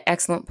to,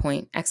 excellent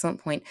point.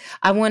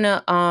 I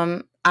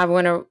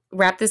want to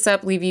wrap this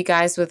up, leave you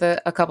guys with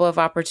a couple of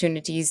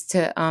opportunities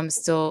to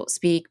still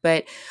speak,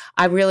 but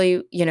I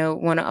really,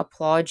 want to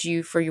applaud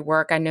you for your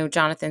work. I know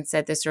Jonathan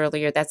said this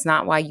earlier. That's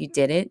not why you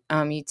did it.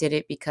 You did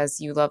it because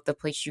you love the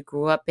place you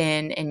grew up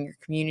in and your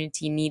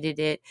community needed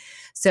it.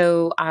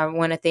 So I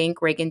want to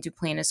thank Reagan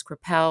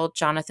Duplantis-Crapel,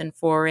 Jonathan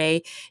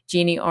Foray,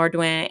 Jeannie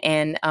Ardouin,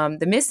 and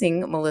the missing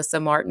Melissa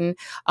Martin,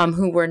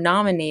 who were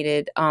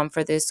nominated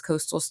for this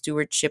Coastal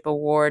Stewardship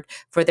Award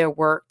for their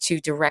work to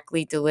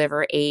directly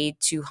deliver aid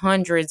to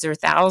hundreds or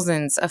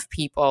thousands of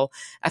people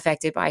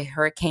affected by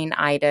Hurricane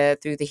Ida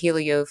through the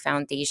Helio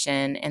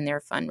Foundation and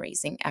their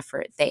fundraising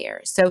effort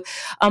there. So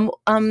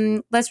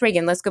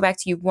Reagan, let's go back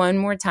to you one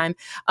more time.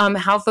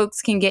 How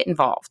folks can get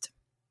involved.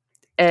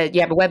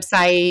 You have a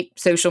website,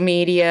 social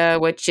media,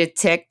 what's your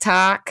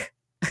TikTok?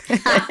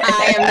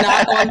 I am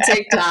not on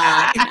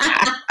TikTok.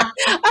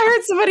 I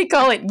heard somebody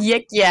call it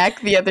Yik Yak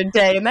the other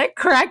day, and that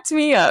cracked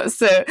me up.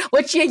 So,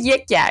 what's your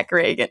Yik Yak,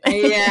 Reagan?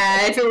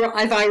 Yeah,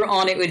 if I were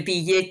on, it would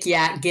be Yik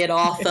Yak, get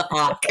off the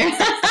Ock.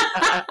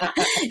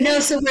 No,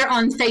 so we're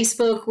on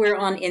Facebook, we're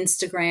on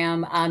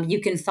Instagram. You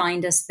can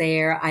find us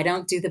there. I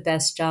don't do the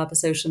best job of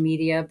social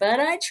media, but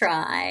I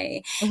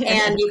try.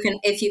 And you can,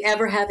 if you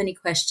ever have any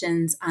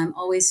questions, I'm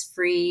always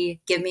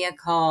free. Give me a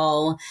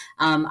call.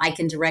 I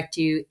can direct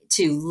you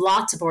to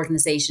lots of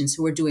organizations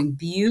who are doing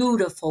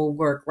beautiful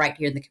work right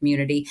here in the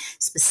community,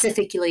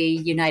 specifically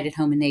United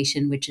Home and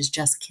Nation, which is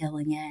just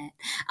killing it,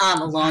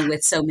 along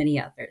with so many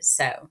others.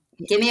 So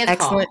give me a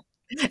call.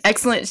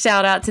 Excellent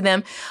shout out to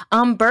them.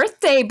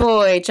 Birthday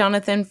boy,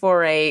 Jonathan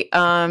Foray.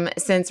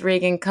 Since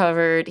Reagan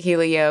covered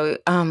Helio,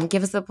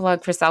 give us a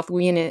plug for South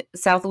Louisiana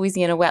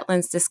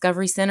Wetlands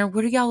Discovery Center.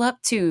 What are y'all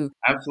up to?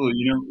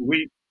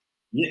 Absolutely.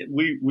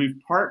 We've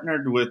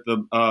partnered with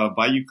the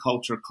Bayou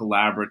Culture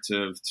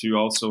Collaborative to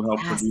also help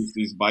produce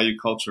these Bayou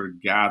Culture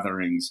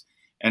gatherings.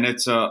 And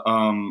it's a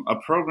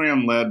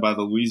program led by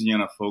the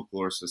Louisiana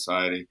Folklore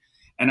Society.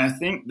 And I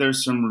think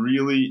there's some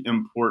really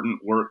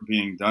important work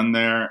being done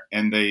there.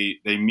 And they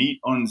meet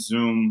on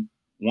Zoom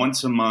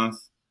once a month.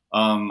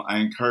 I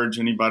encourage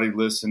anybody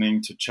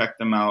listening to check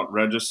them out,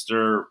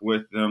 register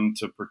with them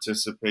to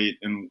participate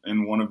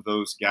in one of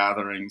those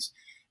gatherings.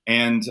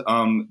 And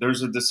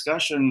there's a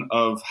discussion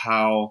of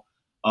how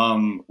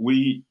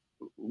we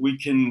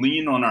can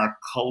lean on our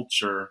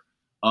culture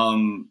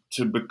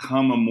to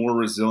become a more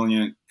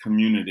resilient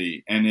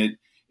community. And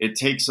it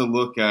takes a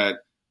look at,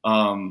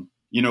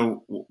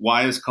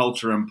 why is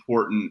culture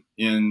important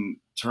in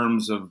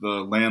terms of the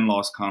land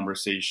loss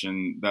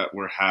conversation that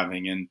we're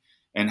having,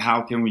 and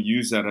how can we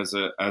use that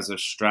as a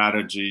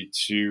strategy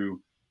to,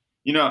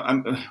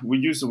 we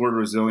use the word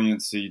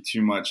resiliency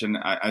too much, and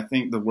I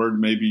think the word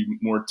may be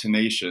more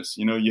tenacious.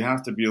 You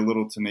have to be a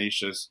little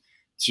tenacious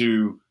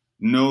to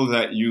know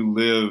that you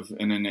live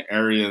in an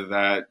area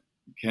that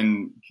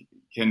can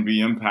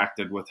be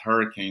impacted with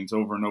hurricanes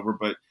over and over,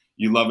 but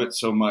you love it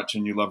so much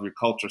and you love your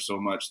culture so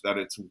much that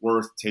it's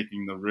worth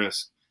taking the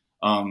risk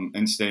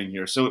and staying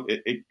here. So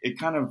it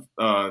kind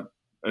of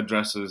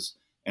addresses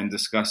and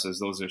discusses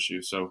those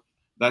issues. So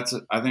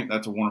I think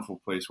that's a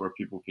wonderful place where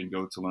people can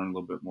go to learn a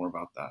little bit more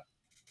about that.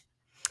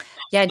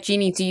 Yeah,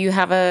 Jeannie, do you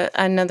have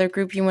another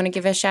group you want to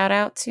give a shout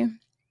out to?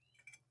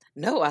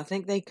 No, I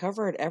think they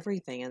covered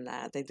everything in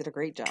that. They did a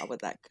great job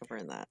with that,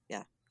 covering that.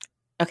 Yeah.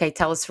 Okay,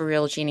 tell us for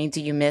real, Jeannie.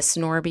 Do you miss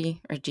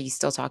Norby, or do you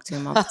still talk to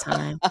him all the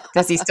time?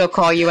 Does he still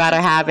call you out of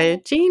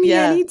habit? Jeannie,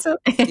 Yeah. I need to.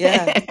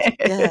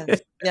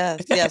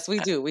 Yes, we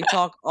do. We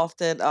talk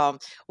often.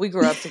 We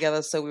grew up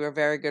together, so we were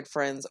very good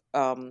friends.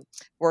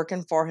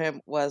 Working for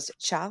him was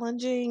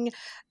challenging,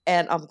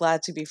 and I'm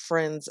glad to be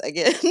friends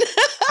again.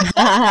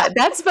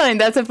 That's fun.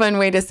 That's a fun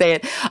way to say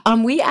it.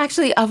 We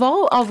actually,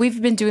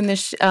 we've been doing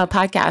this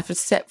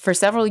podcast for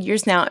several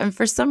years now, and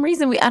for some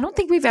reason, we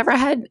never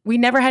had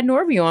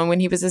Norby on when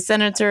he was a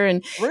senator,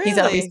 and Really? he's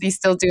obviously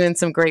still doing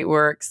some great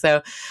work.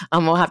 So,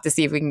 we'll have to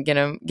see if we can get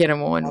him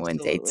on one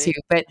day Absolutely. too.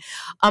 But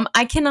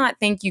I cannot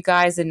thank you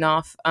guys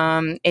enough.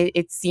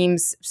 It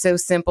seems so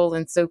simple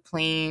and so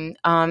plain.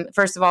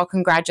 First of all,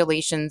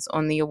 congratulations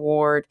on the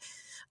award.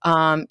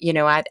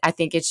 I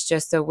think it's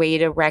just a way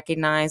to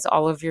recognize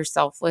all of your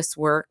selfless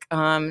work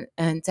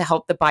and to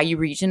help the Bayou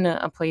region,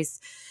 a place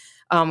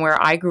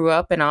where I grew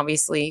up and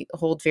obviously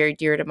hold very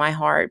dear to my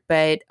heart.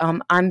 But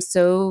I'm just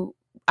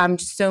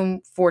so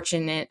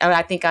fortunate.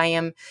 I think I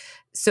am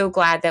so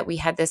glad that we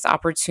had this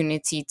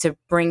opportunity to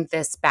bring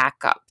this back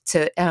up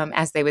to,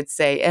 as they would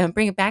say,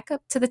 bring it back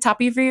up to the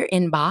top of your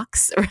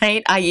inbox,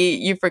 right? I.e.,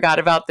 you forgot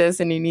about this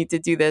and you need to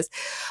do this.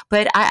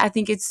 But I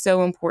think it's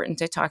so important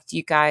to talk to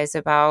you guys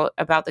about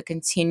the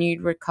continued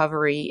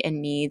recovery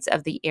and needs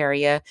of the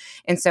area.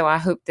 And so I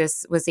hope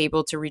this was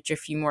able to reach a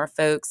few more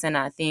folks. And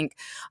I think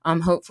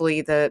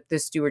hopefully the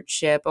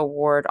Stewardship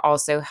Award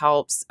also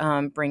helps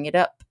bring it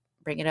up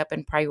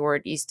in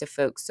priorities to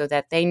folks so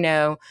that they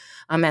know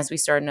as we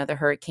start another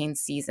hurricane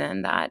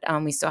season that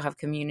we still have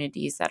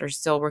communities that are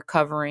still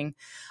recovering,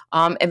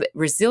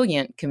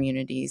 resilient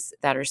communities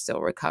that are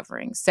still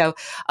recovering. So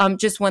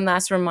just one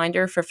last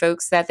reminder for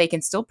folks that they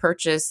can still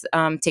purchase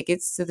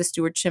tickets to the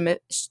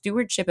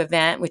stewardship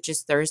event, which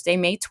is Thursday,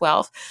 May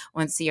 12th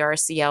on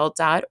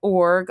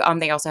crcl.org.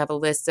 They also have a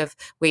list of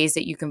ways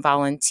that you can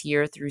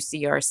volunteer through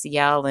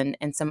CRCL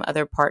and some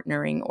other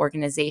partnering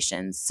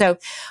organizations. So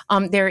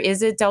there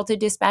is a Delta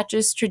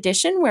Dispatches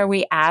tradition where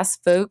we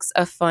ask folks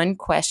a fun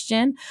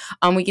question.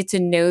 We get to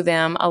know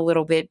them a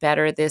little bit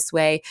better this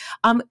way.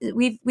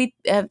 We've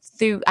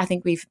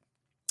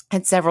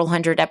had several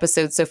hundred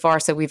episodes so far,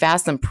 so we've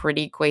asked some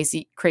pretty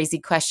crazy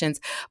questions.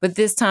 But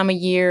this time of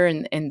year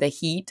and the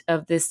heat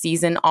of this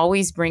season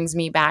always brings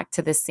me back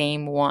to the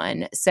same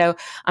one. So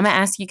I'm going to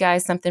ask you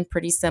guys something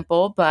pretty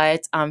simple,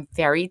 but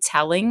very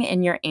telling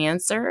in your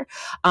answer.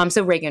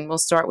 So Reagan, we'll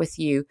start with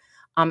you.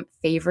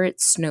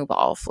 Favorite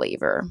snowball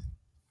flavor?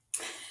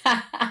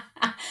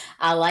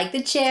 I like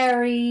the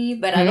cherry,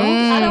 but I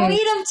don't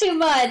eat them too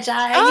much.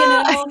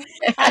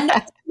 I know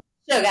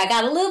sugar. I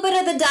got a little bit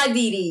of the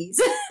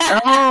diabetes.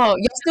 Oh,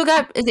 y'all still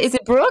got, is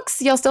it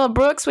Brooks? Y'all still have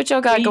Brooks? What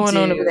y'all got going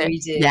on over there? We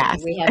do.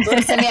 Yes. We have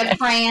Brooks and we have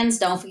Franz.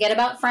 Don't forget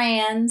about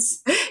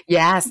Franz.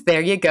 Yes,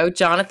 there you go.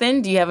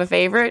 Jonathan, do you have a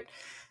favorite?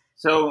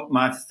 So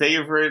my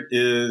favorite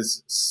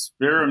is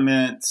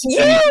Spearmint.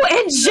 You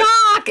and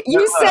Jacques,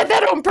 you said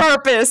that on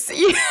purpose.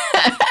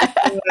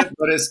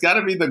 But it's got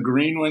to be the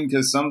green one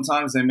because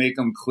sometimes they make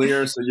them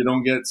clear so you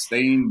don't get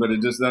stained, but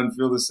it just doesn't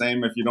feel the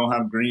same if you don't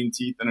have green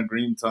teeth and a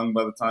green tongue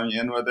by the time you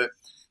end with it.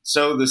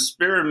 So the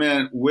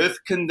Spearmint with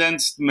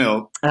condensed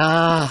milk.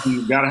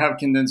 You got to have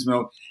condensed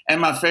milk.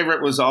 And my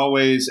favorite was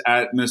always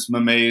at Miss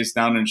Mamay's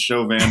down in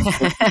Chauvin.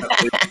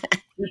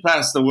 She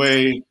passed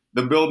away.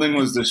 The building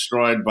was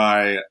destroyed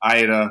by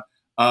Ida,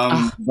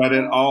 but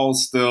it all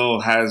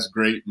still has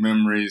great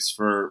memories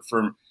for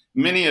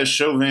many a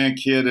Chauvin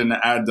kid and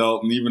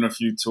adult, and even a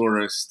few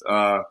tourists.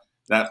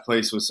 That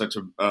place was such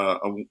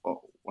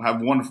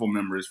have wonderful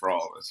memories for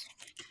all of us.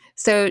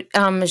 So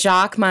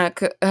Jacques, my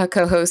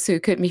co-host who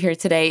couldn't be here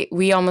today,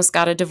 we almost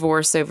got a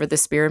divorce over the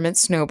Spearmint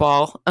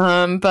Snowball.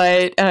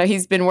 But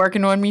he's been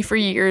working on me for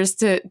years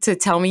to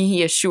tell me,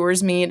 he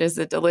assures me it is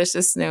a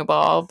delicious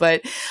snowball.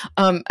 But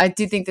I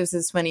do think this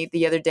is funny.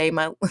 The other day,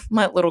 my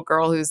little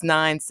girl who's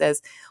 9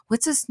 says,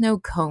 "What's a snow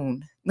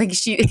cone?" Like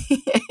she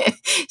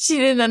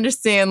didn't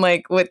understand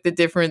like what the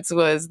difference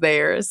was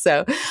there.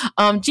 So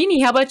Jeannie,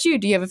 how about you?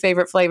 Do you have a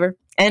favorite flavor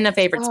and a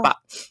favorite spot?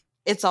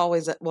 It's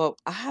always I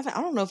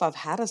don't know if I've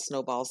had a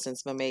snowball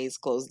since Mamay's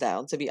closed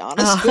down, to be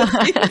honest with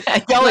you.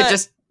 Y'all are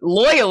just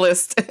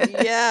loyalists.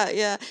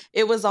 Yeah.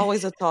 It was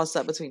always a toss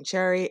up between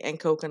cherry and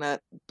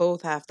coconut.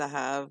 Both have to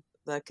have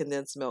the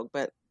condensed milk,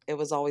 but it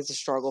was always a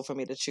struggle for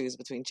me to choose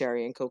between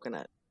cherry and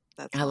coconut.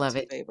 That's I love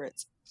it.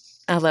 Favorites.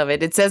 I love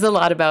it. It says a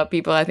lot about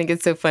people. I think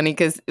it's so funny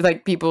because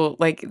like people,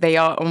 like they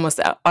all almost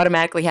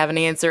automatically have an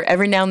answer.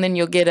 Every now and then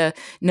you'll get a,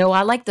 no,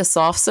 I like the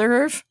soft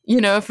serve,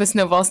 if a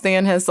snowball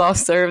stand has soft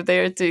serve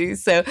there too.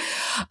 So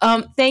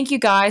thank you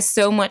guys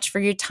so much for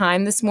your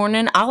time this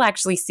morning. I'll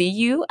actually see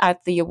you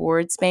at the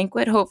awards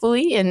banquet,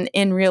 hopefully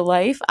in real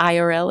life,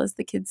 IRL as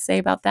the kids say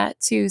about that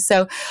too.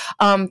 So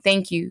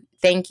thank you.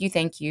 Thank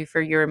you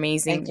for your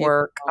amazing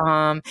work.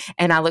 And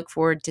I look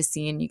forward to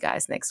seeing you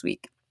guys next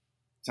week.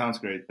 Sounds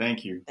great.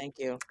 Thank you. Thank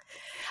you.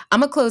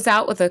 I'm going to close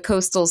out with a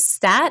coastal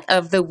stat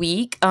of the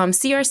week.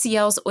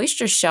 CRCL's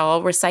oyster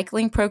shell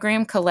recycling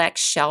program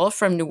collects shell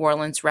from New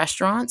Orleans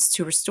restaurants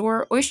to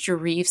restore oyster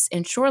reefs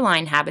and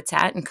shoreline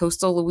habitat in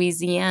coastal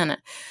Louisiana.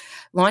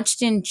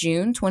 Launched in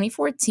June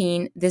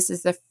 2014, this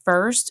is the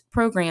first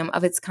program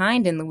of its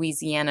kind in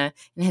Louisiana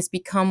and has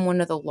become one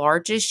of the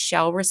largest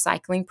shell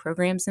recycling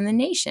programs in the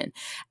nation.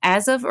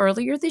 As of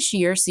earlier this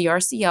year,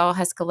 CRCL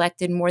has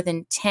collected more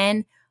than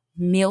 10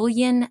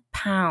 million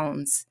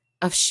pounds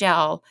of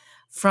shell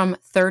from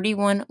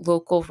 31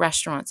 local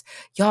restaurants.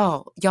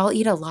 Y'all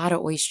eat a lot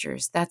of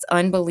oysters. That's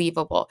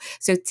unbelievable.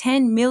 So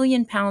 10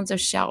 million pounds of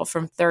shell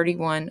from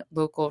 31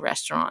 local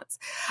restaurants.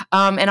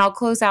 And I'll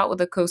close out with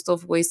a coastal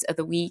voice of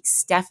the week.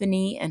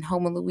 Stephanie in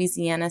Houma,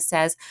 Louisiana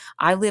says,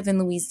 I live in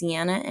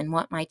Louisiana and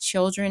want my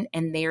children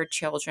and their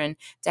children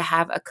to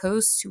have a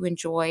coast to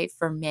enjoy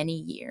for many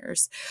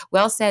years.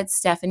 Well said,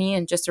 Stephanie.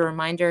 And just a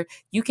reminder,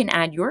 you can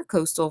add your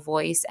coastal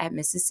voice at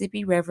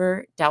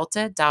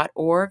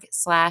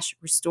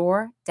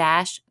MississippiRiverDelta.org/restore-the-coast.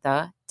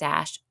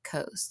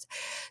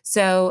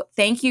 So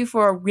thank you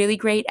for a really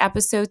great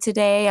episode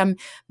today. I'm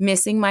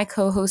missing my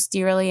co-host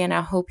dearly, and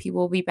I hope he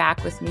will be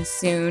back with me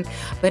soon.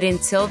 But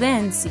until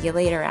then, see you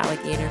later,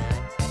 alligator.